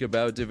I think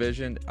about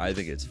division? I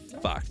think it's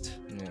fucked.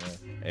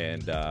 Yeah.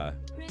 And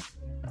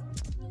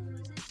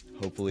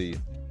hopefully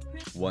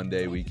one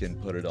day we can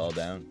put it all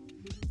down.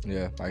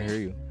 Yeah, I hear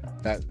you.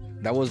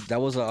 That was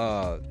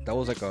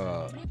like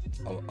a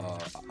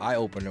eye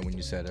opener when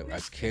you said it.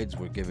 As kids,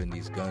 we're given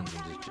these guns,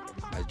 and just,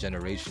 as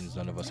generations,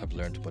 none of us have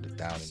learned to put it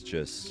down. It's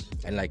just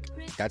And like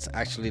that's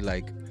actually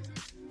like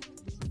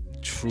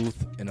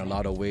truth in a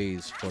lot of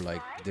ways for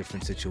like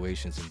different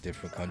situations in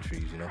different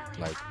countries.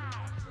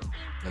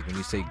 Like when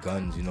you say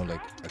guns, like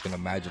I can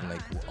imagine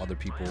like what other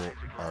people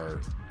are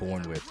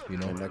born with.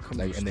 And that comes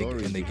like with and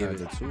stories they give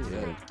behind it too.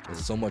 Yeah, Like,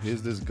 there's so much.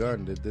 here's this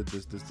gun. They did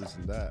this,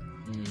 and that.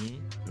 Mhm. You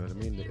know what I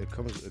mean? It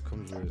comes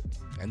with.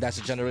 And that's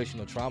the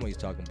generational trauma he's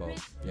talking about.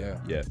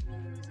 Yeah.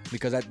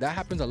 Because that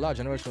happens a lot,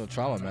 generational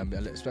trauma, man.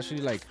 Especially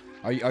like,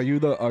 are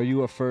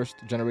you a first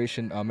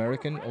generation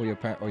American, or your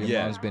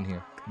Yeah. mom's been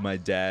here? my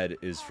dad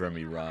is from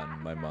Iran.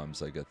 My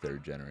mom's like a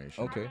third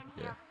generation. Okay.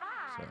 Yeah.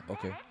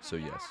 Okay. So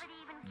yes.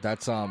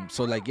 That's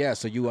so like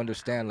so you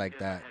understand like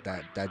that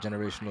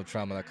generational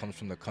trauma that comes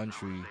from the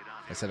country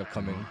instead of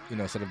coming,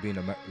 instead of being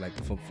like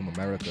from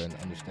America and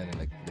understanding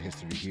like the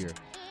history here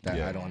that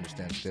Yeah. I don't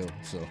understand still.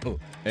 So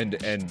And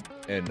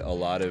a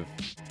lot of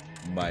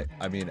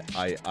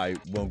I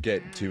won't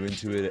get too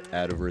into it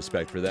out of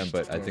respect for them,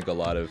 but I think a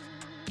lot of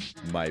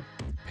my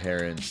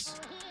parents'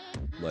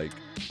 like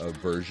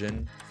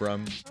aversion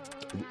from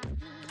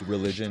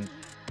religion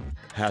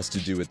has to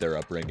do with their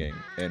upbringing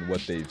and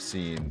what they've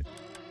seen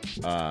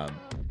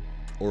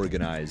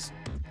organized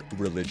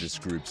religious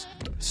groups,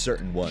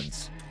 certain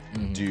ones,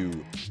 do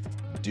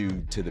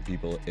to the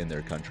people in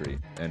their country.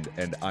 And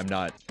I'm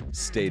not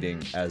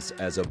stating as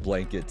a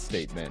blanket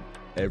statement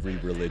every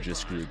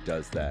religious group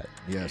does that.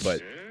 Yes.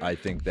 But I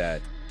think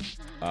that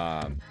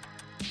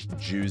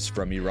Jews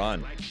from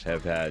Iran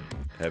have had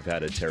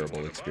a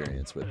terrible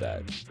experience with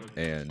that,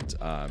 and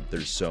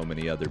there's so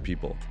many other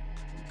people.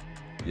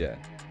 Yeah.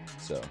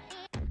 So.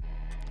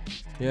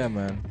 yeah,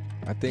 man.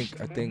 I think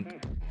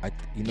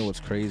what's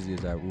crazy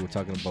is that we were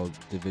talking about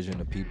division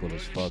of people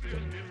as fuck,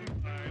 and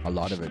a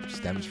lot of it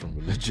stems from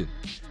religion.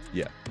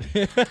 Yeah.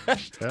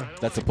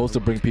 That's supposed to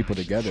bring people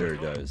together.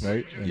 Sure does.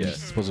 Right? And Yeah.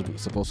 it's supposed to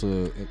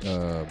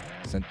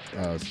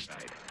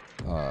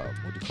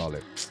what do you call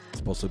it? It's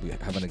supposed to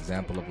have an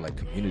example of like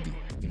community,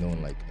 you know,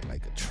 and like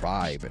a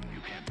tribe, and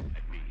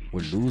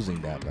we're losing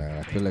that, man.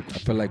 I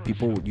feel like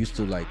people used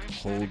to like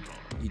hold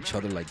each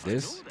other like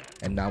this,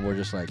 and now we're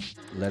just like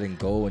letting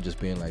go and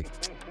just being like,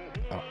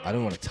 I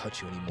don't want to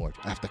touch you anymore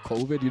after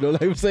COVID. You know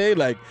what I'm saying?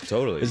 Like,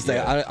 Totally. It's like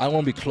I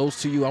want to be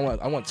close to you. I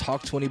want to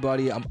talk to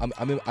anybody.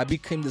 I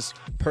became this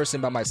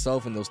person by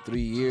myself in those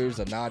 3 years,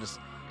 and now I just,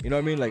 you know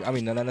what I mean? Like, I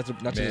mean, not to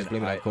just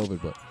blame it on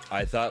COVID, but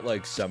I thought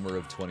like summer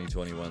of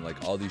 2021,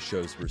 like all these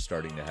shows were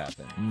starting to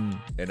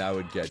happen, and I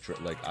would get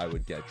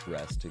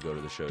dressed to go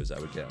to the shows. I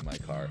would get in my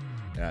car,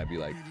 and I'd be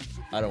like,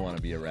 I don't want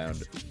to be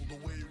around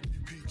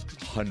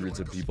hundreds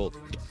of people,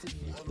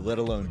 let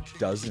alone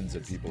dozens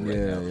of people right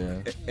now.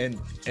 Yeah. And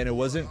it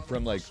wasn't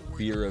from like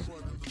fear of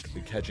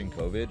catching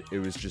COVID. It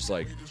was just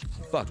like,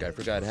 fuck, I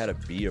forgot how to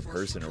be a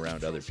person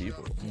around other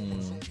people.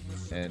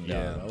 And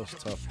that was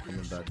tough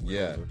coming back. From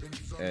yeah,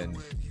 COVID. and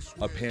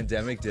a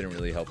pandemic didn't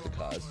really help the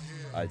cause,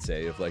 I'd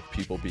say, of like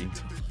people being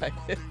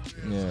divided.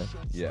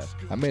 Yeah,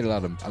 I made a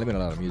lot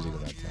of music at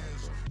that time.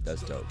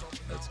 that's dope.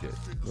 That's good.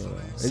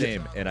 But,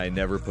 Same, and I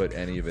never put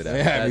any of it out.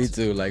 Yeah, me That's-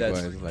 too.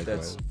 Likewise, That's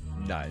likewise.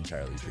 not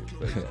entirely true,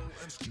 but yeah.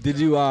 Did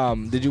you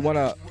want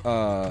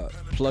to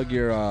plug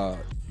your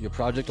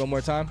project one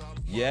more time?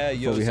 Yeah,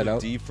 Before we head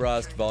out?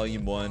 Defrost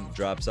Volume 1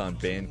 drops on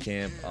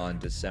Bandcamp on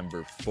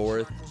December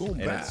 4th.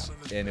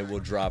 And it will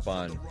drop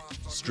on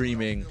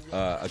streaming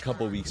a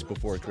couple weeks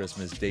before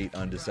Christmas, date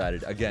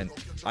undecided. Again,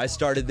 I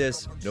started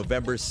this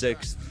November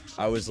 6th.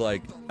 I was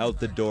like, out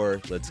the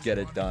door, let's get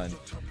it done.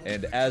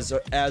 And as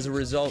a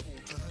result,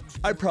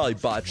 I probably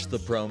botched the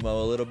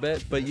promo a little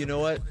bit, but you know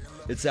what?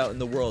 It's out in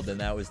the world, and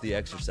that was the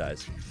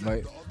exercise.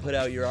 Right. Put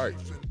out your art.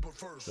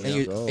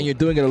 And you're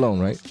doing it alone,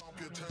 right?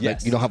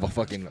 Yes. Like, you don't have a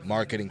fucking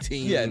marketing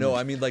team. Yeah, no,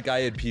 I mean, like,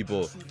 I had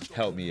people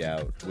help me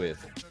out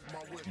with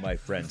my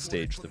friend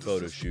staged the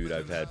photo shoot.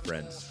 I've had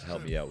friends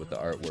help me out with the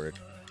artwork.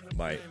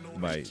 My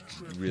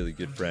really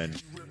good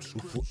friend,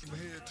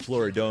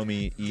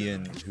 Floridomi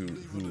Ian,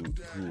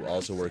 who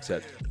also works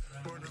at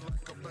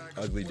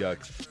Ugly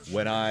Duck.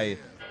 When I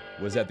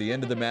was at the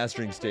end of the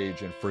mastering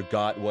stage and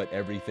forgot what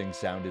everything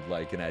sounded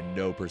like and had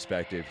no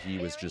perspective, he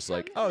was just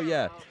like, oh,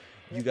 yeah,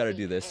 you got to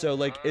do this. So,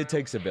 like, it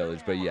takes a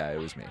village, but yeah, it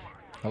was me.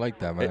 I like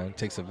that, man. It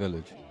takes a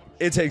village.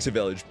 It takes a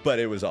village, but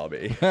it was all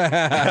me.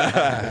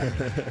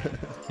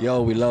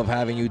 Yo, we love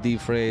having you,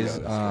 Dephrase.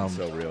 It's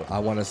so real. I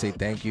want to say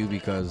thank you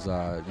because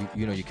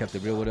you kept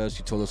it real with us.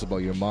 You told us about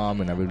your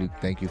mom, and I really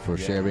thank you for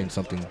sharing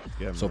something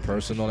so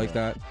personal like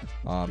that.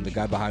 The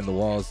guy behind the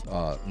walls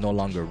no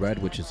longer red,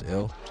 which is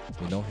ill.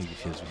 You know,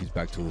 he's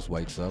back to his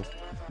white self,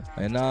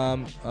 and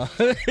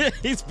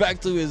he's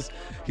back to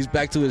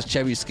his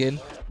cherry skin.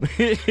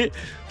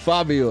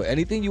 Fabio,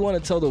 anything you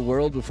want to tell the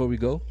world before we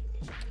go?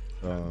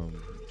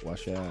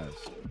 Wash your ass.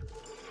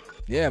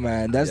 Yeah,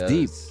 man, that's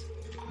deep.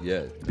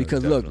 Yeah.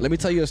 Because look, let me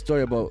tell you a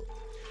story about.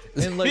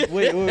 And like,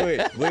 wait.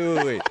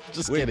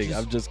 Just Wait, kidding.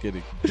 I'm just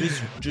kidding.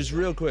 Just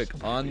real quick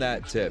on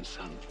that tip.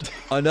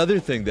 Another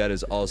thing that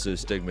is also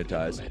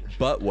stigmatized: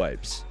 butt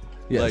wipes.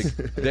 Yes.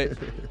 Like,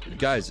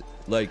 guys,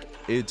 like,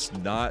 it's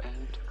not.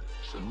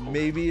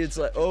 Maybe it's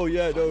like, oh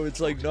yeah, no,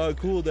 it's like not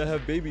cool to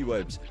have baby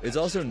wipes. It's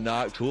also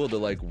not cool to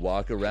like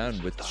walk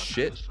around with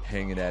shit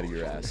hanging out of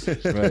your ass.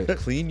 Right.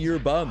 Clean your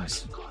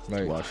bums.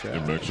 Right. Wash your In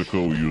ass.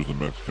 Mexico, we use the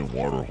Mexican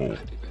water hole.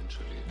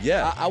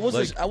 Yeah, I was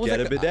like, I was get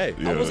like a bidet.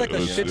 I was like a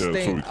Yeah, shit that's what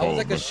stain. we I call was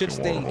like a it, shit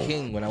Mexican stain water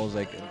king when I was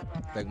like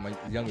my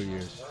younger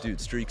years.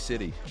 Dude, Streak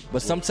City.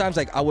 But sometimes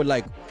like I would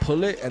like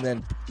pull it and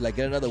then like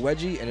get another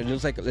wedgie and it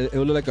looks like it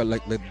would look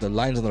like the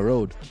lines on the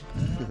road.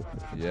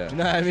 Yeah. You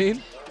know what I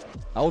mean?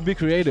 I would be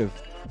creative.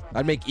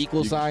 I'd make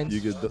equal signs.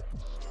 You could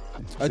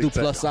I do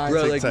plus signs.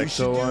 Bro, like we Tic-tac-toe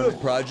should do on a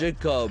it. project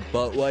called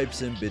Butt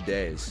Wipes and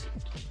Bidets.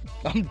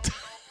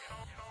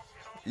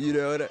 You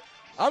know what?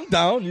 I'm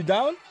down. You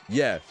down?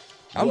 Yeah.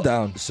 I'm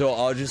down. So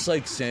I'll just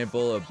like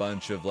sample a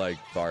bunch of like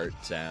fart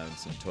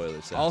sounds and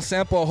toilet sounds. I'll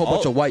sample a whole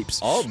bunch of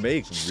wipes. I'll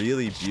make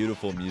really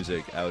beautiful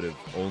music out of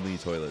only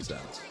toilet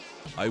sounds.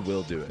 I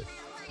will do it.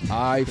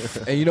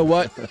 And you know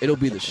what? It'll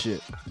be the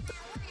shit.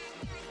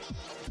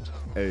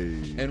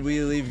 Hey. And we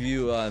leave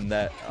you on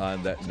that.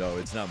 No,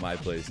 it's not my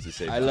place to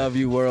say. I bye. love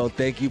you, world.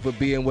 Thank you for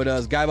being with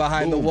us. Guy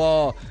behind the Boom.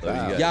 wall.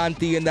 Love you guys.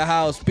 Yanti in the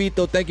house.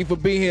 Pito, thank you for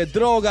being here.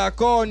 Droga,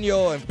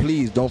 coño. And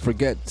please don't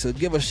forget to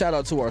give a shout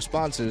out to our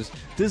sponsors,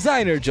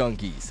 Designer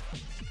Junkies.